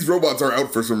these robots are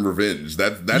out for some revenge.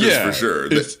 That is for sure.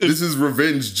 This is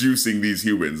revenge juicing these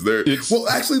humans. Well,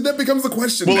 actually, that becomes the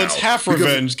question. Well, now, it's half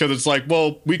revenge because it's like,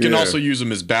 well, we can also use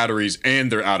them as batteries,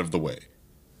 and they're out of the way.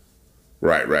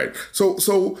 Right.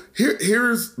 So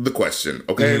here's the question,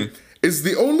 okay? Is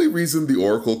the only reason the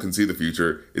Oracle can see the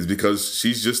future is because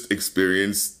she's just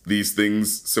experienced these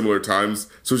things similar times?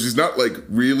 So she's not like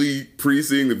really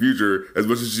pre-seeing the future as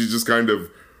much as she's just kind of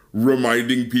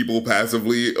reminding people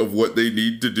passively of what they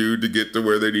need to do to get to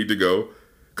where they need to go?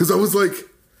 Because I was like,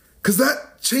 because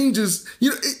that changes,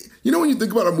 you know, when you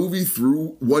think about a movie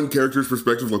through one character's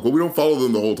perspective, like, well, we don't follow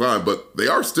them the whole time, but they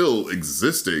are still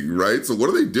existing, right? So what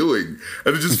are they doing?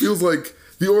 And it just feels like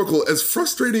the Oracle, as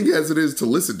frustrating as it is to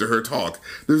listen to her talk,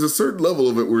 there's a certain level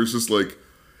of it where it's just like,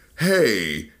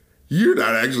 hey, you're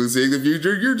not actually seeing the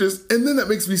future, you're just, and then that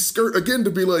makes me skirt again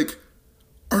to be like,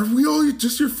 are we all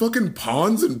just your fucking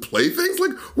pawns and playthings?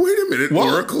 Like, wait a minute,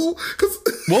 Oracle?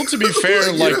 Well, to be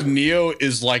fair, like, Neo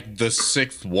is like the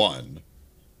sixth one.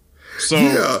 So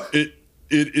it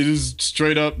is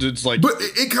straight up. It's like, but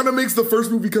it kind of makes the first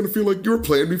movie kind of feel like you're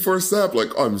playing me for a sap.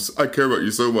 Like, I care about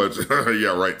you so much.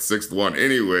 Yeah, right. Sixth one.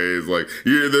 Anyways, like,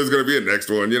 there's gonna be a next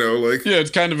one. You know, like, yeah,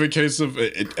 it's kind of a case of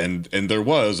it, and there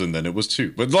was, and then it was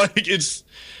two. But like, it's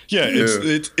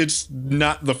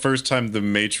not the first time the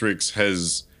Matrix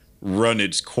has run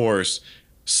its course.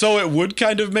 So it would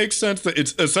kind of make sense that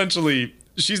it's essentially,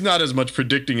 she's not as much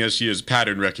predicting as she is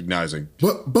pattern recognizing.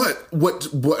 But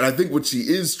what I think what she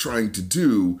is trying to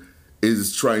do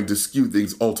is trying to skew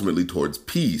things ultimately towards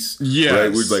peace. Yes.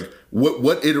 Right? Which, like,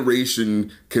 what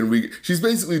iteration can we... She's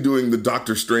basically doing the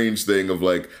Doctor Strange thing of,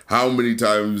 like, how many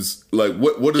times... Like,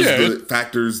 what is the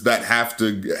factors that have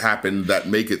to happen that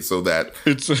make it so that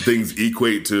things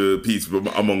equate to peace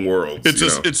among worlds?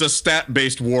 It's a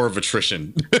stat-based war of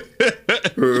attrition.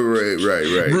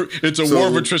 Right. It's a war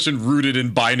of attrition rooted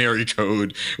in binary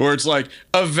code, where it's like,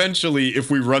 eventually,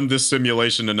 if we run this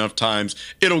simulation enough times,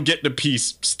 it'll get to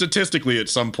peace statistically at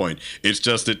some point. It's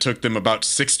just it took them about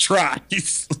 6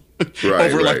 tries.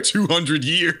 Over like 200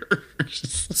 years.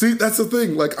 See, that's the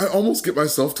thing. Like, I almost get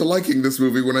myself to liking this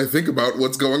movie when I think about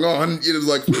what's going on. It's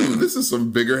like, this is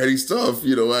some bigger heady stuff.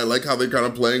 You know, I like how they're kind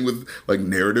of playing with like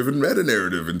narrative and meta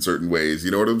narrative in certain ways.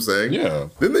 You know what I'm saying? Yeah.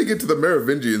 Then they get to the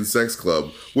Merovingian sex club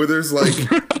where there's like...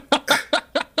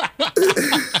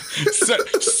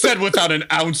 said without an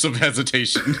ounce of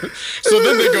hesitation. So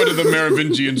then they go to the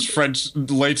Merovingians French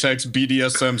latex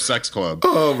BDSM sex club.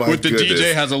 Oh my with the goodness.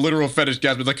 DJ has a literal fetish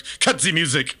gasp. It's like, cut the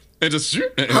music. And just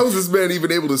how is this man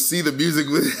even able to see the music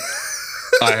with...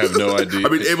 I have no idea. I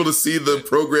mean, able to see the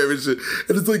program and shit.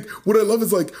 And it's like, what I love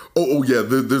is like, oh yeah,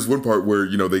 there's one part where,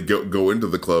 you know, they go into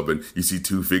the club and you see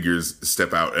 2 figures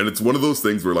step out. And it's one of those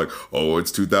things where like, oh,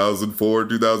 it's 2004,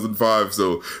 2005.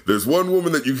 So there's one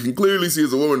woman that you can clearly see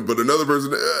as a woman, but another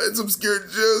person, it's obscured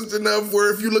just enough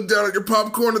where if you look down at your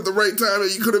popcorn at the right time,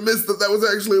 you could have missed that was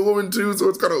actually a woman too. So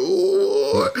it's kind of,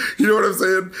 you know what I'm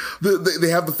saying? They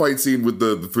have the fight scene with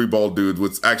the 3 bald dudes,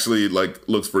 which actually like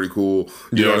looks pretty cool.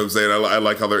 You know what I'm saying? I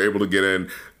like how they're able to get in.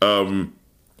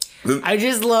 I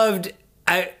just loved...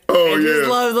 Oh, I just yeah.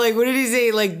 love, like, what did he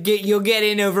say? Like, you'll get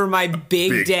in over my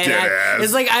big dead ass.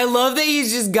 It's like, I love that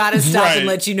he's just got to stop and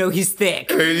let you know he's thick.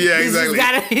 Yeah,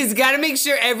 exactly. He's got to make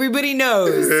sure everybody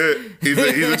knows. he's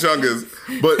a chungus.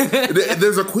 But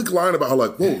there's a quick line about how,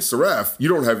 like, whoa, Seraph, you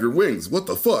don't have your wings. What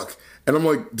the fuck? And I'm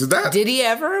like, did he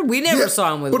ever? We never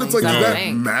saw him with wings. But it's like, does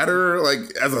that matter,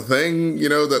 like, as a thing? You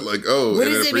know, that, like, oh. What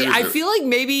does it mean? I feel like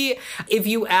maybe if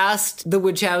you asked the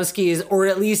Wachowskis, or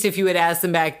at least if you had asked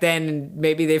them back then, and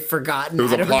maybe they've forgotten. There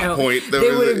was a plot point.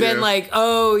 They would have been like,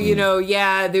 oh, you know,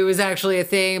 yeah, there was actually a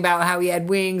thing about how he had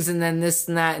wings, and then this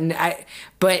and that.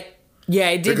 But yeah,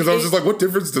 it did. Because I was just like, what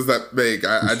difference does that make?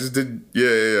 I just didn't.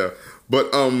 Yeah.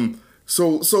 But,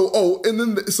 So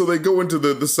they go into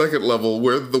the second level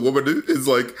where the woman is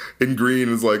like in green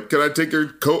is like, can I take your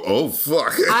coat? Oh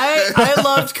fuck! I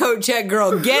loved Coat Check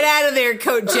Girl. Get out of there,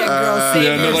 Coat Check Girl.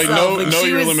 Save yourself. Like, know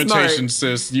your limitations,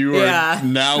 sis. You are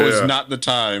now is not the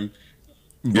time.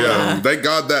 But, thank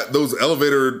God that those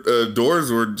elevator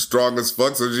doors were strong as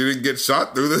fuck, so she didn't get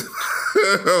shot through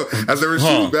as they were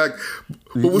shooting back.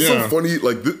 But what's so funny,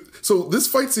 like. So this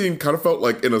fight scene kind of felt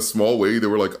like, in a small way, they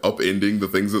were like upending the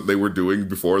things that they were doing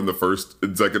before in the first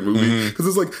and second movie. Because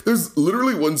it's like, there's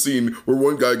literally one scene where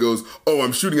one guy goes, oh,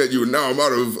 I'm shooting at you and now I'm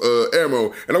out of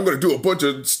ammo and I'm going to do a bunch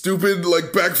of stupid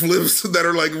like backflips that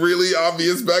are like really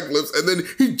obvious backflips. And then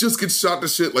he just gets shot to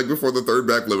shit like before the third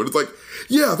backflip. And it's like,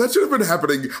 yeah, that should have been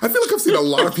happening. I feel like I've seen a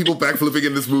lot of people backflipping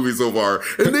in this movie so far.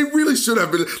 And they really should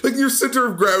have been. Like, your center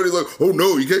of gravity is like, oh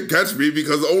no, you can't catch me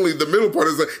because only the middle part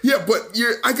is like, yeah, but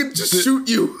I can just shoot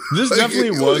you. This like,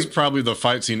 definitely was probably the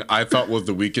fight scene I thought was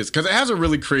the weakest, because it has a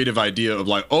really creative idea of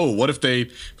like, oh, what if they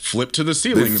flip to the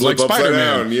ceilings like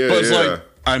Spider-Man? But it's like,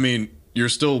 I mean, you're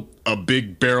still a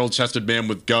big barrel-chested man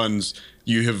with guns.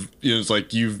 It's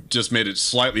like you've just made it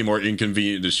slightly more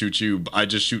inconvenient to shoot you. I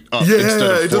just shoot up instead of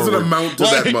forward. It doesn't amount to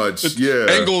that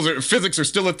much. Physics are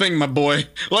still a thing, my boy.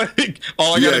 Like,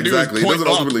 all I gotta do is point it doesn't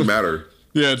up. ultimately matter.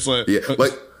 It's like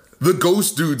like the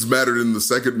ghost dudes mattered in the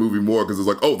second movie more because it's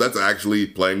like, oh, that's actually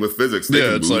playing with physics. They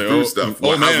can move through stuff.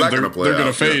 Oh man, how's that gonna play? They're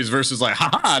gonna phase versus like,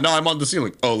 haha, no, I'm on the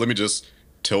ceiling. Oh, let me just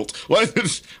tilt. What?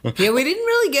 Yeah, we didn't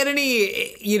really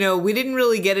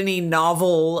get any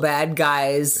novel bad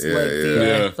guys. I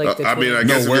mean, I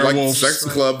guess if you like sex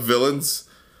club villains.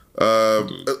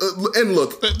 And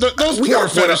look, those poor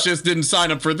fetishists didn't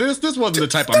sign up for this. This wasn't the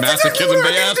type of masochism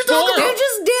they asked for. They're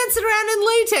just dancing around in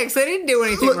latex. They didn't do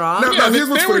anything wrong.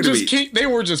 They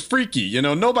were just freaky. You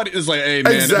know, nobody is like, hey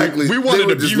man, we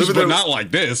wanted abuse, but not like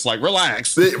this. Like,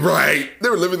 relax. They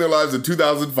were living their lives in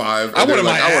 2005. I wanted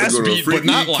my ass beat, but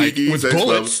not like with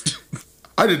bullets.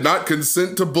 I did not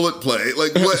consent to bullet play.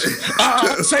 Like, what?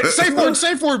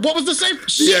 Safe word. What was the safe?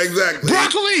 Shit. Yeah, exactly.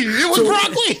 Broccoli. It was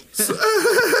broccoli.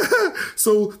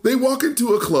 So they walk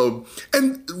into a club,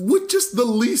 and with just the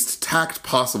least tact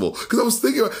possible. Because I was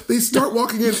thinking, they start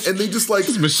walking in, and they just like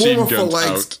form a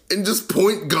phalanx and just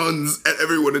point guns at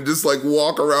everyone and just like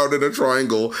walk around in a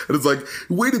triangle. And it's like,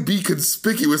 way to be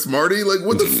conspicuous, Marty. Like,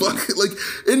 what the fuck? Like,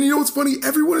 and you know what's funny?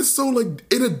 Everyone is so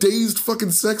like in a dazed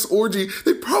fucking sex orgy.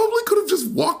 They probably could have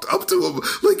just walked up to him.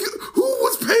 Like, who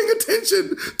was paying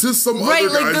attention to some other guys?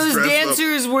 Right, like those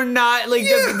dancers were not like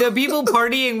the people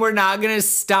partying were not gonna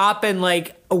stop and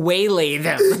like waylay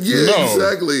them.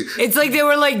 Exactly. It's like they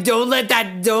were like, don't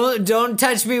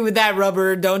touch me with that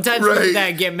rubber, don't touch me with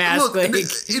that, get masked. Look,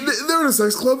 they're in a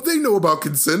sex club, they know about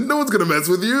consent, no one's gonna mess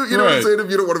with you, you know what I'm saying, if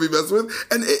you don't want to be messed with.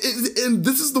 And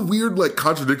this is the weird like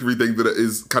contradictory thing that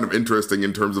is kind of interesting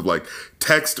in terms of like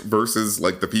text versus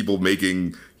like the people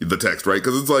making the text, right?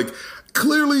 Because it's like,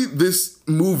 clearly this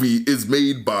movie is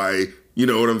made by, you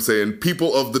know what I'm saying,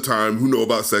 people of the time who know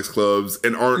about sex clubs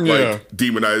and aren't like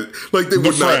demonized, like they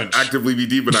would not actively be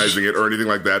demonizing it or anything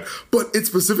like that, but it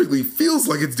specifically feels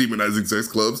like it's demonizing sex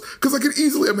clubs, because I could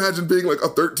easily imagine being like a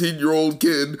 13-year-old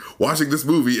kid watching this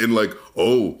movie and like,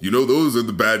 oh, you know, those are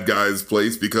the bad guys'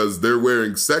 place because they're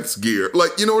wearing sex gear,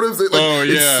 like, you know what I'm saying, like,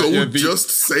 it's just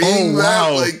saying that,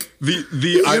 like,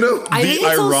 the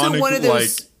ironic, one of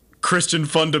those, like, Christian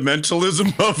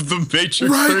fundamentalism of the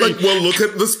Matrix. Right, 3. like, well, look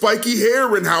at the spiky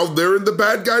hair and how they're in the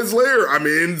bad guy's lair. I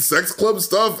mean, sex club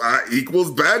stuff equals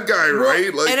bad guy,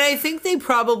 right? Like, and I think they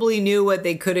probably knew what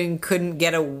they could and couldn't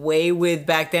get away with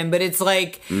back then, but it's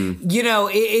like, you know,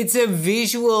 it's a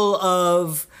visual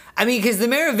of... I mean, because the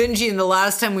Merovingian, the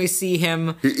last time we see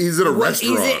him... He's in a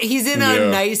restaurant. He's in a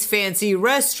nice, fancy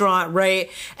restaurant, right?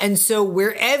 And so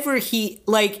wherever he...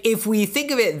 Like, if we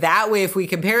think of it that way, if we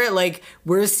compare it, like,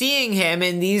 we're seeing him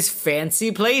in these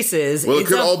fancy places. Well, it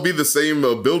could all be the same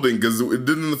building, because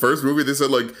in the first movie, they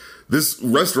said, like, this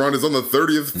restaurant is on the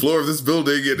 30th floor of this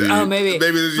building. And maybe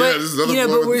this is another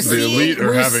floor. But we're the elite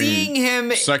are having seeing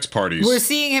him sex parties. We're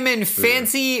seeing him in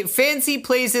fancy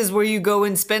places where you go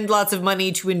and spend lots of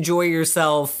money to enjoy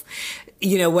yourself.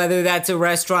 Whether that's a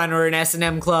restaurant or an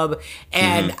S&M club.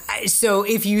 And so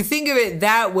if you think of it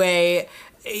that way,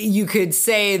 you could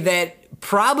say that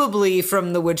probably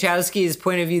from the Wachowskis'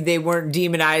 point of view, they weren't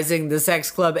demonizing the sex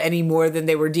club any more than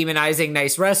they were demonizing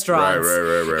nice restaurants.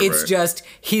 Right. It's just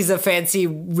he's a fancy,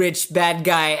 rich, bad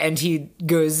guy, and he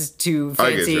goes to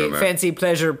fancy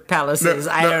pleasure palaces.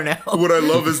 I don't know. What I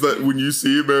love is that when you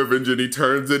see Merovingian, he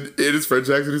turns in his French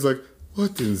accent, he's like,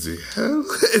 what in the hell?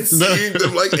 And seeing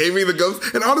them like aiming the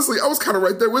guns. And honestly, I was kind of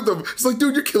right there with them. It's like,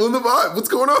 dude, you're killing the vibe. What's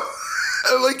going on?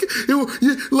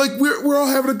 We're all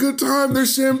having a good time.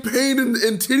 There's champagne and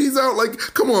titties out. Like,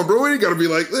 come on, bro. It ain't got to be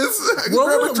like this.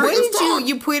 What did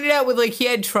you pointed out with he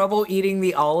had trouble eating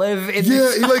the olive? He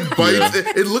bites.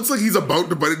 It looks like he's about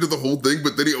to bite into the whole thing,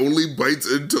 but then he only bites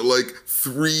into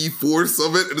 3/4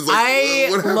 of it. And it's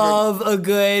like, what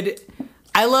happened?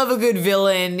 I love a good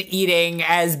villain eating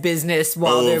as business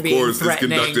while they're being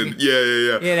threatening. It's conducted.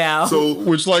 Yeah. So,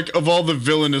 which, of all the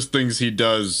villainous things he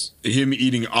does, him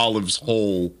eating olives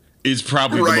whole is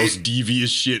probably the most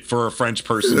devious shit for a French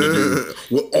person to do.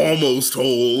 Well, almost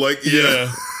whole.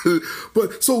 Yeah.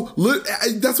 But so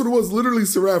that's what it was. Literally,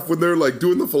 Seraph, when they're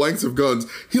doing the phalanx of guns,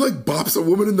 he bops a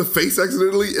woman in the face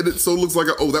accidentally, and it so looks like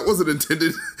that wasn't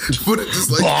intended. But it's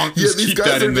just Bonk, yeah, these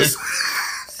guys are just.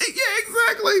 Yeah,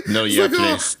 exactly. No,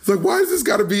 please. It's why is this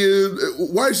got to be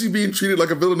why is she being treated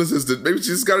like a villain assistant? Maybe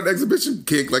she's got an exhibition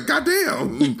kink.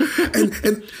 Goddamn.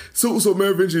 and so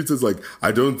Merovingian says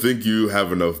I don't think you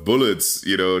have enough bullets,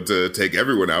 to take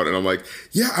everyone out. And I'm like,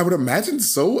 yeah, I would imagine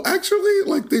so. Actually,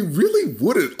 they really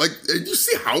wouldn't. You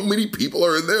see how many people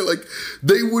are in there?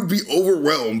 They would be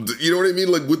overwhelmed. You know what I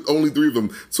mean? With only 3 of them.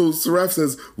 So Seraph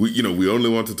says, we only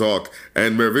want to talk,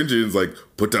 and Merovingian's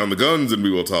put down the guns and we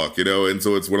will talk. And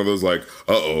so it's one of those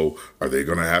are they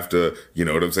gonna have to,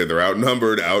 what I'm saying? They're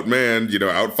outnumbered, outmanned,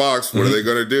 outfoxed. What are they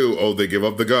gonna do? Oh, they give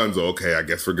up the guns. Okay, I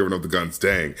guess we're giving up the guns.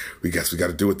 Dang, we guess we got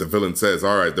to do what the villain says.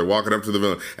 All right, they're walking up to the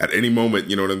villain at any moment.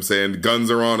 You know what I'm saying?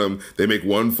 Guns are on them. They make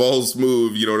one false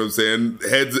move. You know what I'm saying?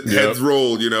 Heads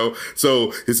roll.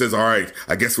 So he says, all right,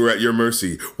 I guess we're at your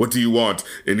mercy. What do you want?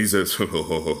 And he says, I'm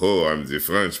the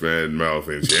Frenchman,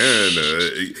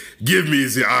 Merovingian. Give me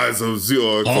the eyes of the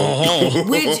oracle.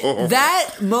 Which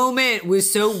that moment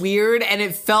was so weird, and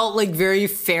it felt very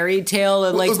fairy tale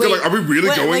and wait, are we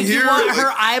really going here? You want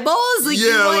her eyeballs?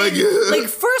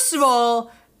 First of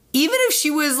all, even if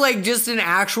she was just an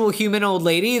actual human old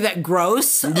lady, that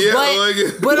gross. Yeah,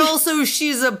 but also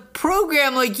she's a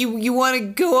program. You want to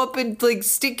go up and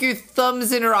stick your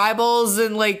thumbs in her eyeballs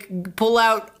and pull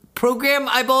out program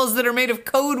eyeballs that are made of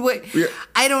code.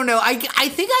 I don't know. I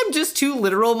think I'm just too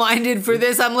literal minded for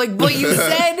this. I'm but you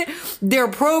said they're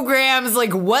programs.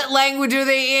 What language are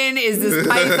they in? Is this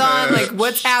Python?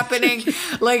 What's happening?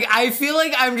 I feel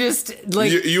I'm just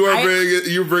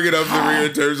you bring it up to me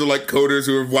in terms of coders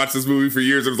who have watched this movie for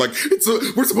years. And it's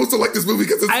we're supposed to like this movie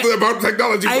because it's about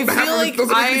technology. I feel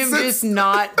I am just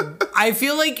not. I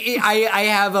feel I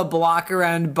have a block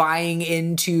around buying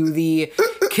into the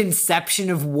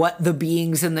conception of what the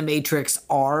beings in the Matrix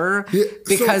are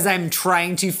because I'm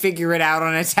trying to figure it out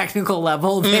on a technical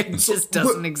level that just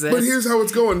doesn't exist. But here's how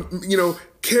it's going.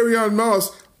 Carry on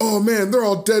mouse. Oh man, they're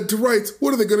all dead to rights.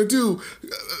 What are they going to do?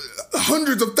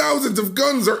 Hundreds of thousands of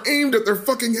guns are aimed at their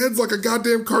fucking heads like a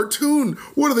goddamn cartoon.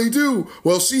 What do?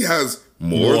 Well, she has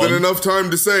more than enough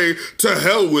time to say, to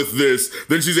hell with this.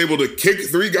 Then she's able to kick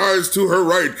 3 guys to her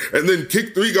right and then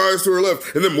kick 3 guys to her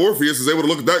left. And then Morpheus is able to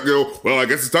look at that and go, well, I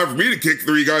guess it's time for me to kick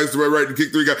 3 guys to my right and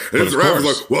kick 3 guys. And then Seraph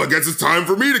is well, I guess it's time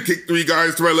for me to kick 3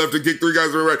 guys to my left and kick 3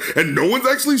 guys to my right. And no one's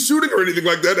actually shooting or anything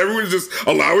like that. Everyone's just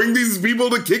allowing these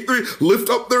people to lift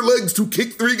up their legs to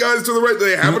kick 3 guys to the right.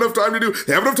 They have enough time to do.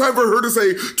 They have enough time for her to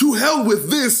say, to hell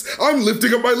with this. I'm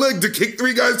lifting up my leg to kick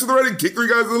 3 guys to the right and kick 3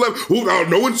 guys to the left. Oh, now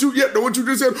no one shoot yet. No one shoot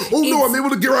just yet. Oh no, I'm able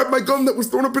to grab my gun that was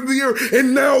thrown up into the air.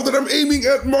 And now that I'm aiming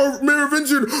at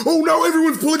Merovingian, now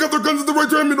everyone's pulling out their guns at the right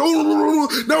time.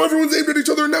 And now everyone's aimed at each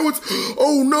other. And now it's,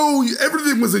 oh no,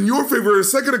 everything was in your favor a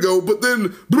second ago, but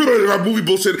then movie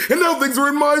bullshit. And now things are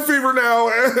in my favor now.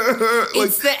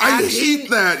 I hate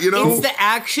that, It's the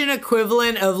action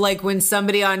equivalent of when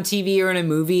somebody on TV or in a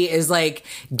movie is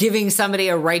giving somebody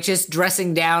a righteous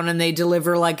dressing down and they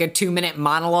deliver a 2-minute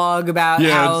monologue about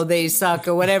how they suck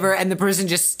or whatever. And the person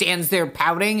just stands there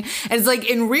pouting. And it's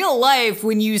in real life,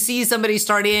 when you see somebody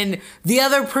start in, the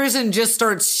other person just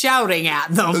starts shouting at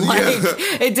them.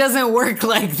 It doesn't work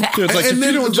like that. It's if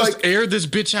you don't just air this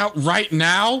bitch out right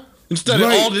now, Instead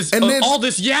Right. of all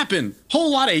this yapping,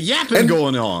 whole lot of yapping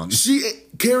going on.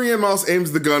 Carrie Ann Moss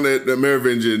aims the gun at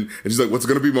Merovingian, and she's like, "What's it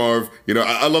gonna be, Marv?" You know,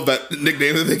 I love that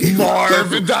nickname that they gave Marv.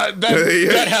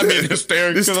 That had me in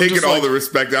hysterics. Just taking all the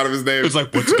respect out of his name. It's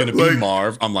like, what's gonna be,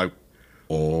 Marv? I'm like,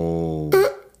 oh,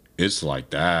 it's like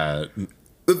that.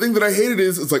 The thing that I hated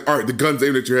is, it's like, all right, the gun's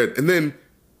aimed at your head, and then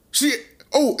she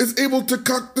is able to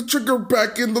cock the trigger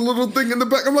back in the little thing in the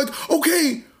back. I'm like,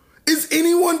 okay. Is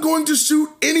anyone going to shoot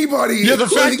anybody? Yeah, the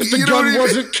fact that the gun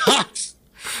wasn't cocked.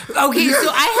 Okay, so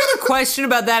I have a question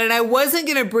about that, and I wasn't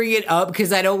gonna bring it up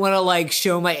because I don't want to like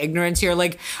show my ignorance here.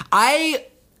 Like I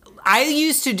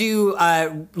used to do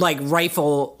like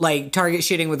rifle, like target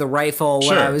shooting with a rifle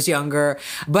when I was younger,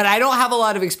 but I don't have a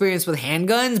lot of experience with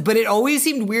handguns. But it always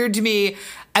seemed weird to me.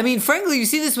 I mean, frankly, you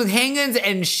see this with handguns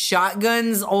and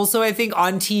shotguns also, I think,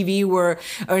 on TV or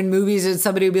in movies, and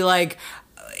somebody would be like,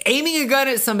 aiming a gun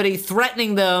at somebody,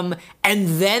 threatening them, and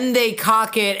then they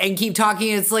cock it and keep talking.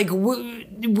 It's like,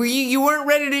 you weren't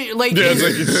ready to, like,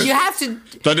 you have to.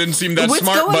 That didn't seem that what's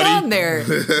smart, buddy. What's going on there?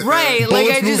 Right. Like,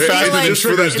 I just feel like. Just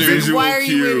for that visual why are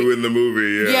cue in the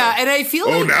movie. Yeah, and I feel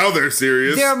like. Now they're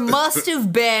serious. There must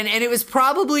have been, and it was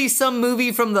probably some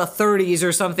movie from the 30s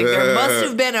or something. There must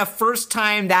have been a first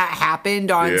time that happened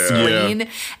on screen,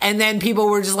 and then people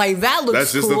were just like, that looks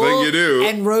That's just cool, the thing you do.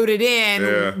 and wrote it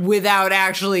in without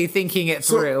actually thinking it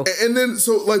through. And then,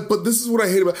 but this is what I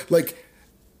hate about, like,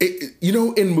 you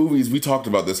know, in movies, we talked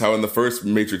about this, how in the first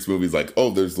Matrix movies, like,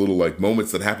 there's little, like,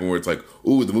 moments that happen where it's like,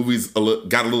 ooh, the movie's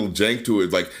got a little jank to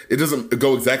it. Like, it doesn't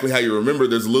go exactly how you remember.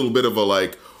 There's a little bit of a,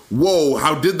 like, whoa,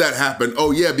 how did that happen?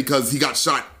 Oh, yeah, because he got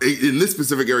shot in this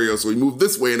specific area, so he moved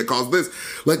this way and it caused this.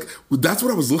 Like, that's what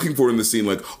I was looking for in the scene.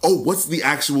 Like, what's the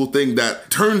actual thing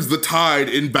that turns the tide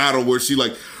in battle where she,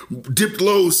 like, dipped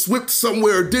low, slipped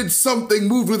somewhere, did something,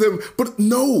 moved with him. But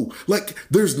no, like,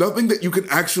 there's nothing that you can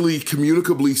actually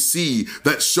communicably see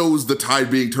that shows the tide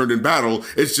being turned in battle.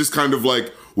 It's just kind of like,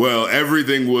 well,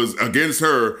 everything was against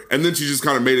her, and then she just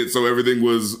kind of made it so everything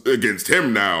was against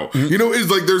him now. You know, it's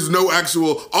like there's no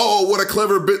actual, what a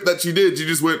clever bit that she did. She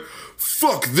just went,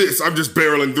 fuck this, I'm just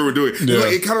barreling through and doing it.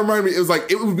 Like, it kind of reminded me,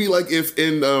 it would be like if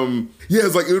in,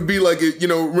 it would be like, you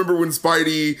know, remember when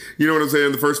Spidey, you know what I'm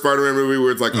saying, the first Spider-Man movie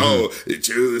where it's like,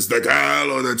 choose the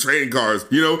girl or the train cars,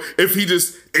 you know, if he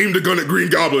just aimed a gun at Green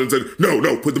Goblin and said,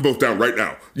 no, put them both down right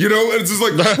now, you know, and it's just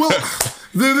like, well,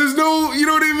 there's no, you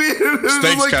know what I mean?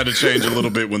 Stakes kind of change a little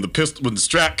bit when the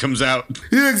strap comes out.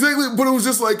 Yeah, exactly, but it was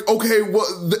just like, okay,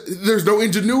 well, there's no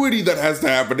ingenuity that has to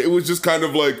happen. It was just kind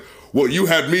of like, well, you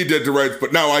had me dead to rights,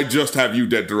 but now I just have you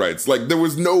dead to rights. Like, there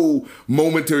was no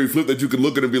momentary flip that you could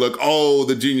look at and be like,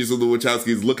 the genius of the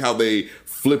Wachowskis, look how they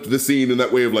flipped the scene in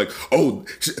that way of like,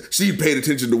 she paid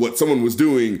attention to what someone was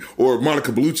doing, or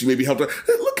Monica Bellucci maybe helped her.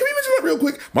 Look, can we mention that real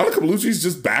quick? Monica Bellucci's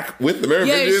just back with the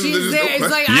Merovingians. Yeah, she's there.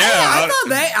 It's like,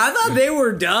 I thought they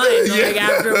were done. Like,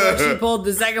 after what she pulled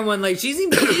the second one, like, she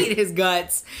seemed to hate his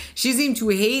guts.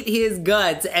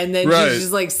 And then she's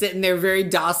just like sitting there very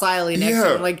docilely next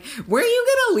to him, like, where are you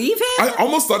gonna leave him? I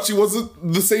almost thought she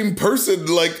wasn't the same person.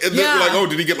 Like, and then like,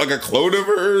 did he get like a clone of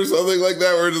her or something like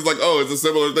that? Where it's just like, it's a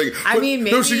similar thing. I mean,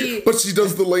 maybe. No, she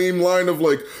does the lame line of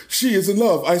like, she is in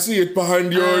love. I see it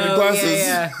behind your glasses.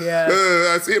 Yeah.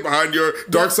 I see it behind your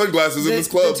dark sunglasses in this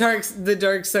club. The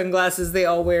dark sunglasses they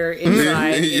all wear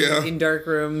inside in dark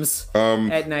rooms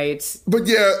at night. But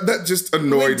yeah, that just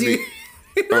annoyed me.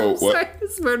 What?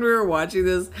 When we were watching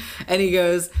this, and he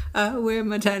goes, "Where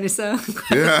my tiny sunglasses?"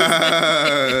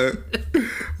 Yeah,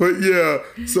 but yeah.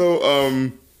 So,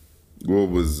 what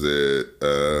was it?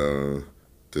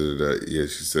 Yeah,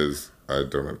 she says, "I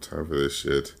don't have time for this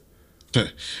shit."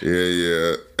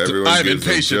 Yeah. Everyone I'm gives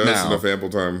impatient just now. enough ample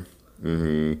time.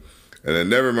 And then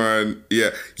never mind. Yeah.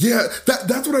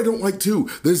 That's what I don't like too.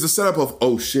 There's the setup of,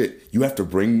 oh shit, you have to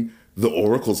bring the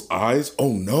Oracle's eyes.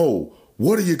 Oh no.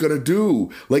 What are you gonna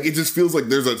do? Like, it just feels like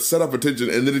there's a setup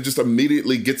attention, and then it just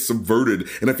immediately gets subverted.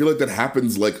 And I feel like that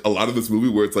happens like a lot of this movie,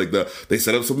 where it's like they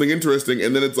set up something interesting,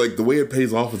 and then it's like the way it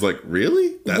pays off is like,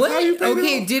 really? That's how you paid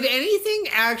it off? Did anything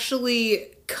actually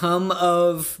come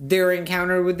of their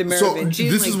encounter with the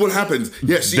Merovingians? So this is what happens.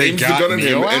 Yeah, she aims the gun at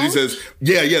him, and he says,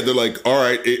 "Yeah." They're like, "All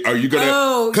right, are you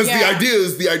gonna?" Because the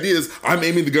idea is, I'm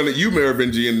aiming the gun at you,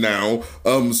 Merovingian. Now,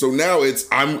 so now it's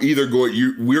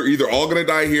we're either all gonna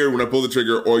die here when I pull the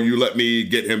trigger, or you let me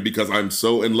get him because I'm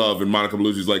so in love. And Monica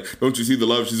Bellucci's like, "Don't you see the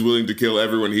love? She's willing to kill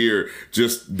everyone here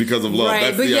just because of love." Right,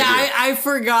 that's but the idea. I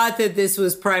forgot that this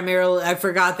was primarily. I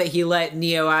forgot that he let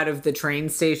Neo out of the train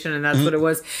station, and that's what it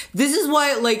was. This is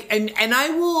why. Like, and I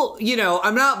will,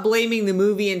 I'm not blaming the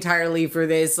movie entirely for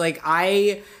this. Like,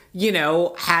 I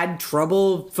had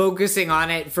trouble focusing on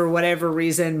it for whatever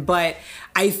reason, but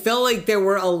I felt like there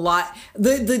were a lot,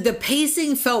 the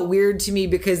pacing felt weird to me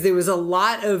because there was a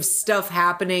lot of stuff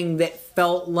happening that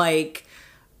felt like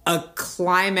a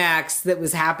climax that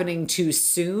was happening too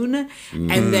soon.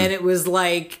 And then it was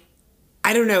like,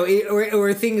 I don't know,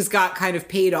 or things got kind of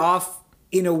paid off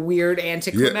in a weird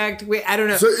anticlimactic way. I don't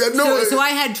know. So I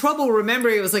had trouble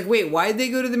remembering. It was like, wait, why did they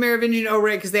go to the Merovingian? Oh,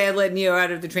 right, because they had let Neo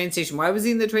out of the train station. Why was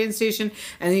he in the train station?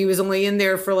 And he was only in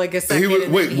there for like a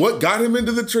second. What got him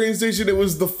into the train station? It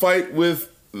was the fight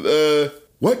with...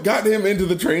 what got him into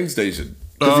the train station?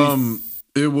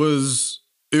 It was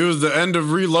the end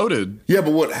of Reloaded. Yeah,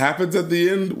 but what happens at the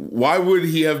end? Why would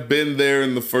he have been there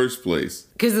in the first place?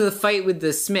 Because of the fight with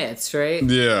the Smiths, right?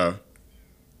 Yeah.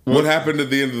 What happened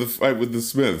at the end of the fight with the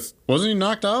Smiths? Wasn't he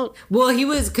knocked out? Well, he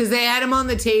was, because they had him on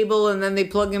the table and then they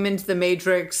plug him into the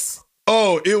Matrix.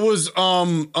 Oh, it was,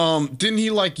 didn't he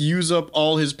like use up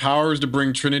all his powers to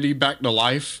bring Trinity back to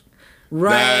life?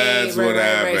 Right. That's what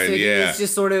happened, So he was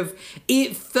just sort of,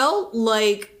 it felt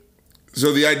like.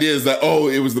 So the idea is that,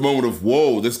 it was the moment of,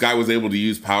 whoa, this guy was able to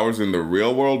use powers in the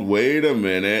real world? Wait a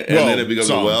minute. And then it becomes,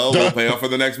 we'll pay off for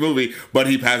the next movie. But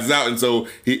he passes out, and so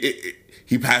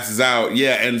he passes out,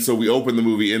 and so we open the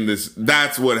movie in this.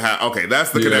 That's what okay,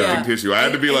 that's the connecting tissue. I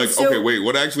had to be like, so, okay, wait,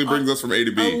 what actually brings us from A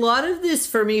to B? A lot of this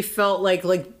for me felt like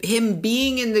him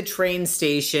being in the train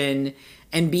station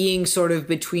and being sort of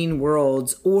between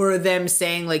worlds, or them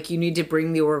saying like, you need to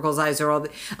bring the Oracle's eyes, or all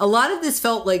that. A lot of this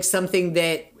felt like something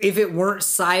that if it weren't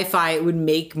sci-fi, it would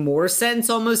make more sense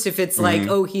almost. If it's like,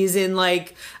 he's in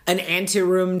like an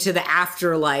anteroom to the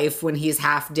afterlife when he's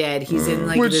half dead. He's in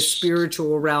like the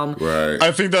spiritual realm. Right.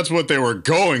 I think that's what they were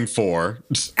going for.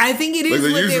 I think it is.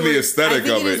 Like they're using the aesthetic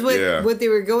of it. What they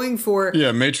were going for.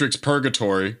 Yeah, Matrix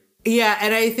Purgatory. Yeah,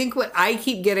 and I think what I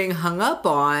keep getting hung up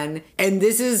on, and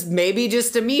this is maybe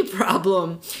just a me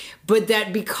problem, but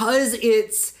that because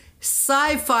it's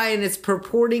sci-fi and it's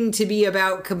purporting to be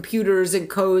about computers and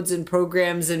codes and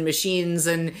programs and machines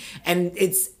and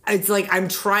it's like I'm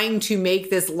trying to make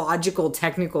this logical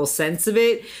technical sense of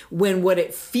it when what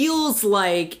it feels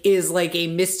like is like a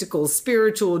mystical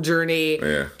spiritual journey,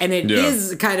 and it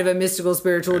is kind of a mystical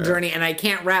spiritual journey, and I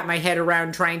can't wrap my head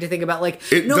around trying to think about like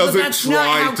it doesn't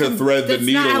try to thread the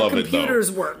needle of it though.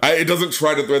 Computers work. It doesn't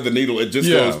try to thread the needle. It just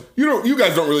goes, you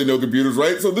guys don't really know computers,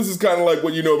 right? So this is kind of like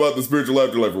what you know about the spiritual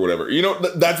afterlife or whatever.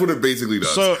 That's what it basically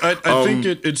does. So I think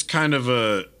it's kind of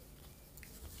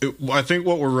I think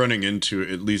what we're running into,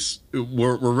 at least,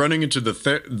 we're running into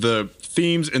the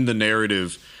themes in the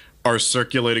narrative are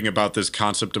circulating about this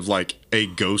concept of like a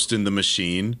ghost in the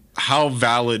machine. How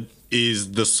valid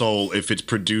is the soul if it's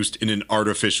produced in an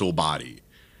artificial body?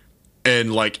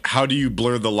 And like, how do you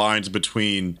blur the lines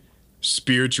between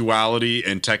spirituality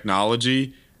and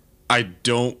technology? I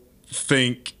don't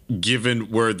think, given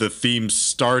where the theme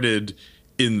started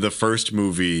in the first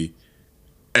movie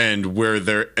and where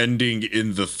they're ending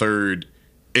in the third,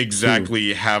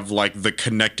 exactly have like the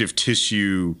connective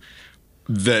tissue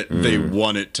that they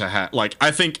want it to have. Like,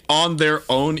 I think on their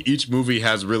own, each movie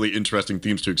has really interesting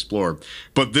themes to explore.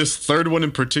 But this third one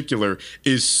in particular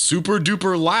is super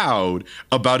duper loud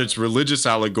about its religious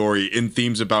allegory in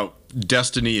themes about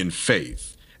destiny and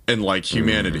faith and like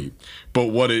humanity. But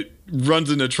what it runs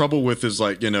into trouble with is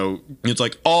like, it's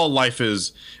like all life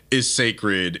is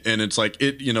sacred, and it's like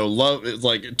love is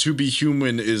like, to be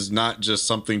human is not just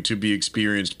something to be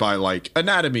experienced by like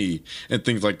anatomy and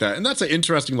things like that. And that's an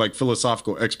interesting like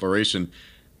philosophical exploration,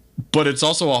 but it's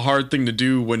also a hard thing to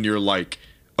do when you're like,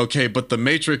 okay, but the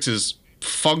Matrix is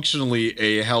functionally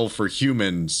a hell for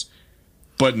humans,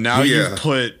 but now you've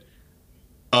put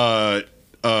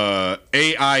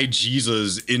AI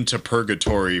Jesus into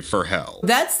purgatory for hell.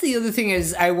 That's the other thing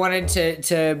is I wanted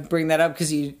to bring that up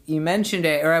because you mentioned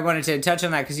it, or I wanted to touch on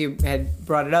that because you had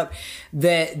brought it up.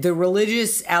 That the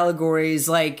religious allegories,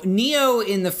 like Neo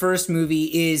in the first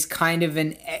movie is kind of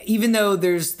even though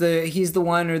he's the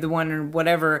one or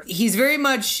whatever, he's very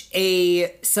much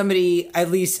somebody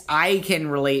at least I can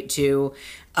relate to.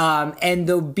 And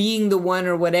though being the one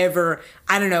or whatever,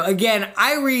 I don't know. Again,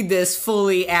 I read this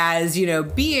fully as,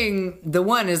 being the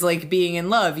one is like being in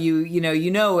love. You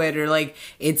know it, or like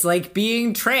it's like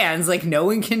being trans. Like no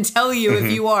one can tell you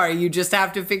if you are. You just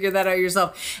have to figure that out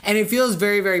yourself. And it feels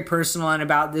very, very personal and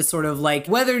about this sort of like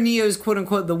whether Neo's quote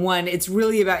unquote the one. It's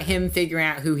really about him figuring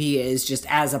out who he is just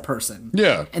as a person.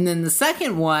 Yeah. And then the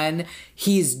second one,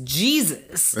 he's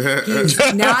Jesus.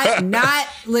 He's not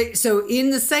like so.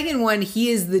 In the second one, he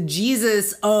is is the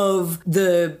Jesus of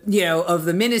the, of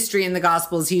the ministry in the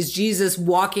Gospels. He's Jesus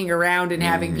walking around and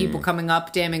having people coming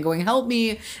up to him and going, help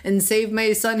me and save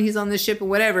my son. He's on the ship or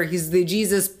whatever. He's the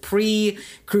Jesus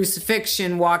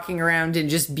pre-crucifixion walking around and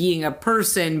just being a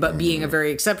person, but being a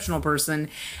very exceptional person.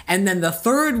 And then the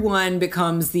third one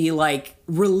becomes the like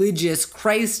religious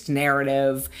Christ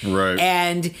narrative. Right.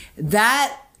 And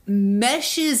that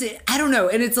meshes, I don't know,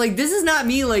 and it's like, this is not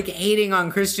me like hating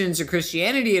on Christians or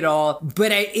Christianity at all,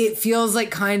 but it feels like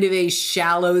kind of a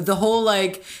shallow, the whole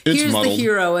like, here's the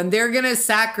hero and they're gonna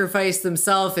sacrifice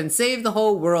themselves and save the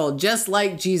whole world just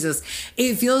like Jesus.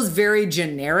 It feels very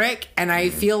generic, and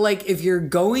I feel like if you're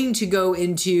going to go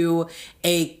into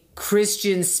a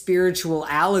Christian spiritual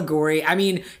allegory, I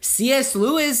mean, C.S.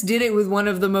 Lewis did it with one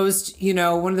of the most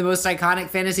iconic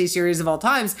fantasy series of all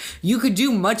times. You could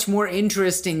do much more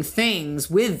interesting things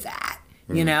with that,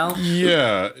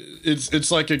 Yeah,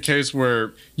 it's like a case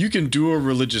where you can do a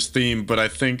religious theme, but I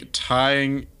think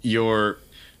turning your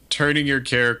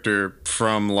character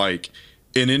from like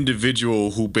an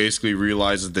individual who basically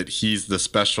realizes that he's the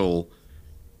special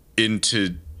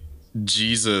into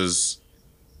Jesus,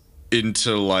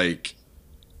 into like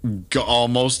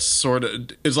almost sort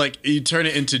of, it's like you turn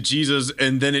it into Jesus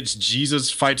and then it's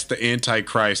Jesus fights the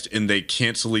Antichrist and they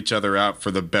cancel each other out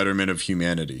for the betterment of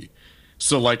humanity.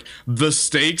 So like the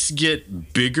stakes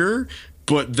get bigger,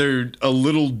 but they're a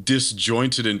little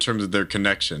disjointed in terms of their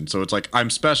connection. So it's like, I'm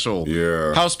special.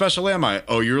 Yeah. How special am I?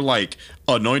 Oh, you're like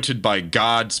anointed by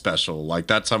God special. Like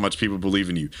that's how much people believe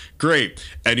in you. Great.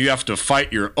 And you have to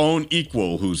fight your own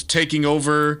equal who's taking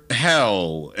over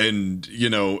hell. And,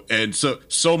 and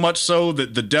so much so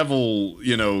that the devil,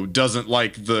 doesn't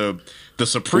like the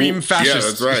supreme fascist. Yeah,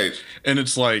 that's right. And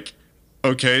it's like,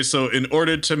 okay, so in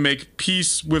order to make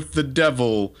peace with the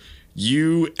devil,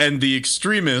 you and the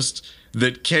extremist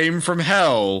that came from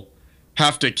hell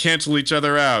have to cancel each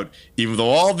other out, even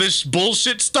though all this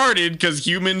bullshit started because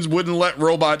humans wouldn't let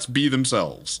robots be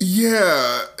themselves.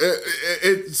 Yeah,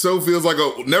 it so feels like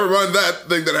never mind that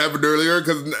thing that happened earlier,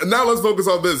 because now let's focus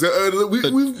on this.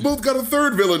 We've both got a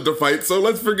third villain to fight, so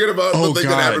let's forget about the thing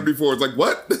that happened before. It's like,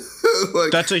 what?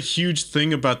 Like, that's a huge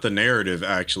thing about the narrative,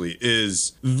 actually,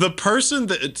 is the person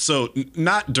that, so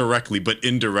not directly, but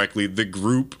indirectly, the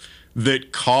group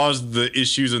that caused the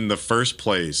issues in the first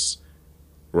place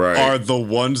are the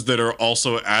ones that are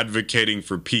also advocating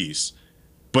for peace,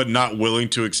 but not willing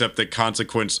to accept the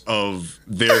consequence of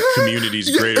their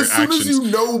community's greater actions. As soon as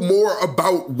you know more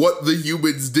about what the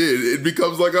humans did, it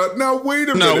becomes like now wait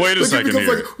a minute. No, wait a second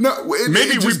here.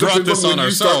 Maybe we brought this on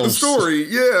ourselves. Start the story,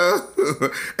 yeah.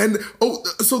 And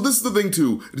so this is the thing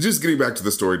too. Just getting back to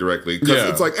the story directly, because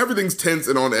it's like everything's tense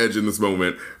and on edge in this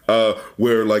moment.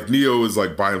 Where like Neo is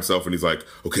like by himself and he's like,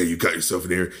 okay, you got yourself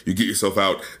in here, you get yourself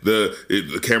out.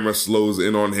 The camera slows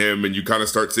in on him and you kind of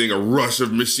start seeing a rush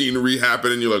of machinery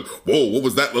happen and you're like, whoa, what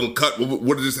was that little cut?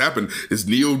 What did just happen? Is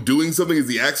Neo doing something? Is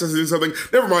he accessing something?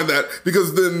 Never mind that,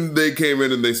 because then they came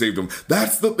in and they saved him.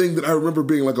 That's the thing that I remember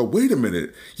being like, wait a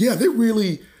minute. Yeah, they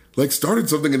really like started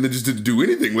something and they just didn't do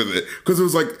anything with it. Because it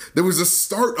was like, there was a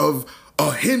start of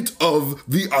a hint of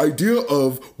the idea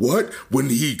of what? When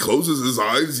he closes his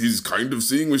eyes, he's kind of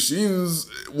seeing machines.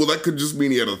 Well, that could just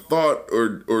mean he had a thought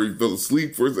or he fell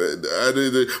asleep for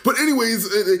but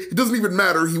anyways, it doesn't even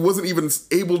matter. He wasn't even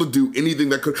able to do anything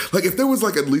that could, like, if there was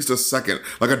like at least a second,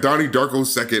 like a Donnie Darko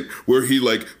second where he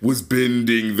like was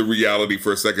bending the reality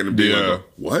for a second and being like,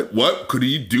 what? Could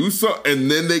he do something?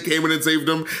 And then they came in and saved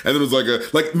him. And then it was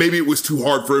like maybe it was too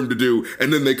hard for him to do.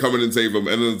 And then they come in and save him.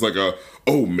 And then it's like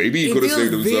maybe he could have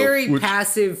saved himself. It feels very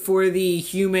passive for the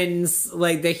humans,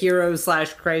 like the hero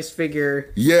 / Christ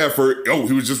figure. Yeah,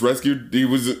 he was just rescued. He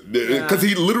was, because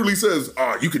he literally says,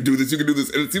 you can do this, you can do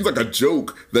this. And it seems like a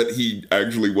joke that he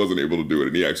actually wasn't able to do it.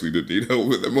 And he actually did need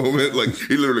help at that moment. Like,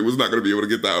 he literally was not going to be able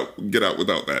to get out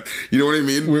without that. You know what I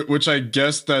mean? Which I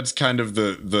guess that's kind of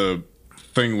the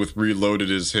thing with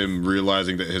Reloaded, is him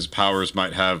realizing that his powers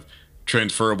might have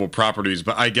transferable properties.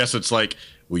 But I guess it's like,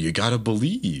 well, you got to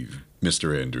believe,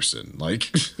 Mr. Anderson,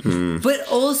 like. But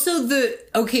also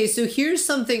so here's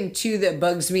something too that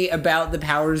bugs me about the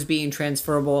powers being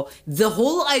transferable. The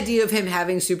whole idea of him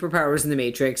having superpowers in the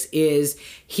Matrix is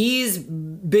he's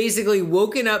basically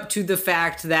woken up to the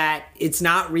fact that it's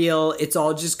not real, it's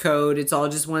all just code, it's all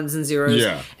just ones and zeros.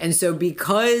 Yeah. And so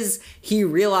because he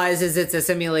realizes it's a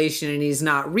simulation and he's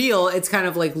not real, it's kind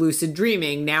of like lucid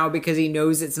dreaming. Now because he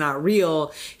knows it's not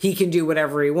real, he can do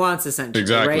whatever he wants, essentially.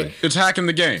 Exactly. Right? It's hacking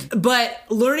the game. But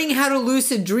learning how to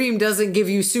lucid dream doesn't give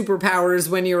you superpowers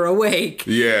when you're awake.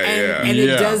 And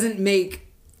it doesn't make...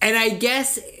 And I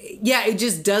guess, it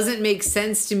just doesn't make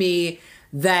sense to me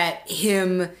that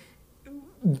him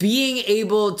being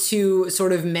able to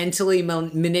sort of mentally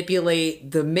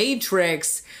manipulate the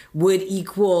Matrix would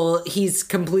equal he's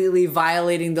completely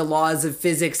violating the laws of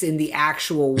physics in the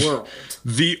actual world.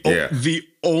 The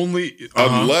only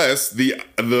unless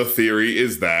the theory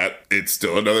is that it's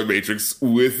still another matrix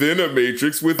within a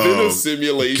a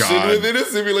simulation within a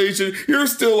simulation. You're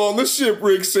still on the ship,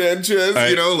 Rick Sanchez.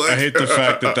 I hate the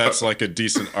fact that that's like a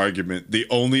decent argument. The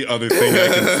only other thing I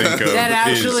can think of that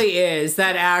actually is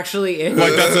like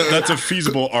that's a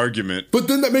feasible argument. But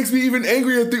then that makes me even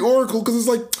angry at the Oracle because it's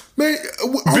like, man,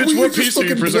 bitch, what piece are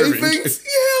you preserving? Yeah,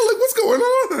 like what's going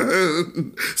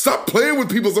on? Stop playing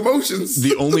with people's emotions.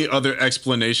 The only other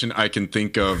explanation I can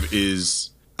think of is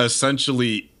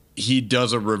essentially he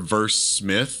does a reverse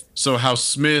Smith. So how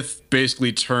Smith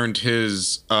basically turned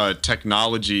his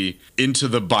technology into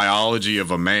the biology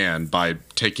of a man by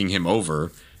taking him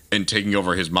over and taking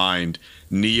over his mind.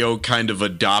 Neo kind of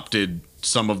adopted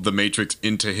some of the Matrix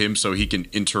into him so he can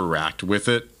interact with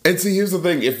it. And see, here's the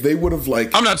thing. If they would have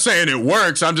I'm not saying it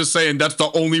works. I'm just saying that's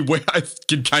the only way I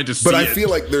can kind of see it. But I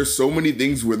feel like there's so many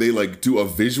things where they like do a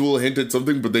visual hint at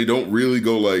something, but they don't really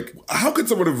go like, how could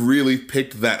someone have really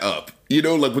picked that up? You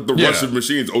know, like with the Russian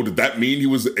machines. Oh, did that mean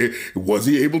was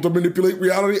he able to manipulate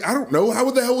reality? I don't know.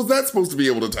 How the hell was that supposed to be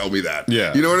able to tell me that?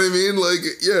 Yeah. You know what I mean? Like,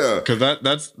 yeah.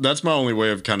 Because that's my only way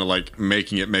of kind of like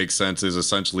making it make sense is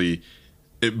essentially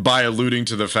by alluding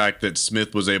to the fact that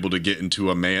Smith was able to get into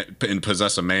a man and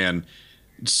possess a man,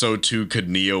 so too could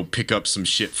Neo pick up some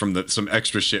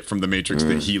extra shit from the Matrix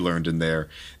that he learned in there,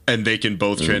 and they can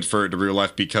both transfer it to real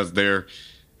life because they're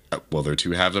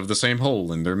two halves of the same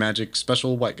whole, and they're magic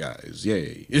special white guys.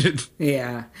 Yay!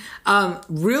 Yeah.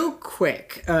 Real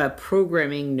quick,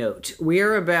 programming note: we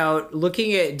are about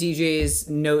looking at DJ's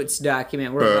notes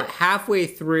document. We're about halfway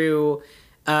through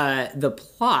the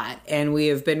plot, and we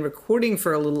have been recording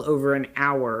for a little over an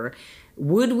hour.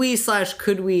 Would we /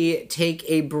 could we take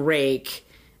a break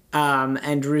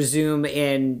and resume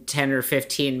in 10 or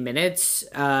 15 minutes?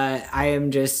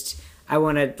 I'm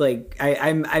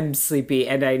sleepy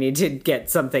and I need to get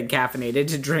something caffeinated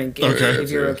to drink. If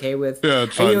you're okay with, yeah,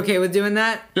 it's fine. Are you okay with doing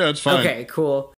that? Yeah, it's fine. Okay, cool.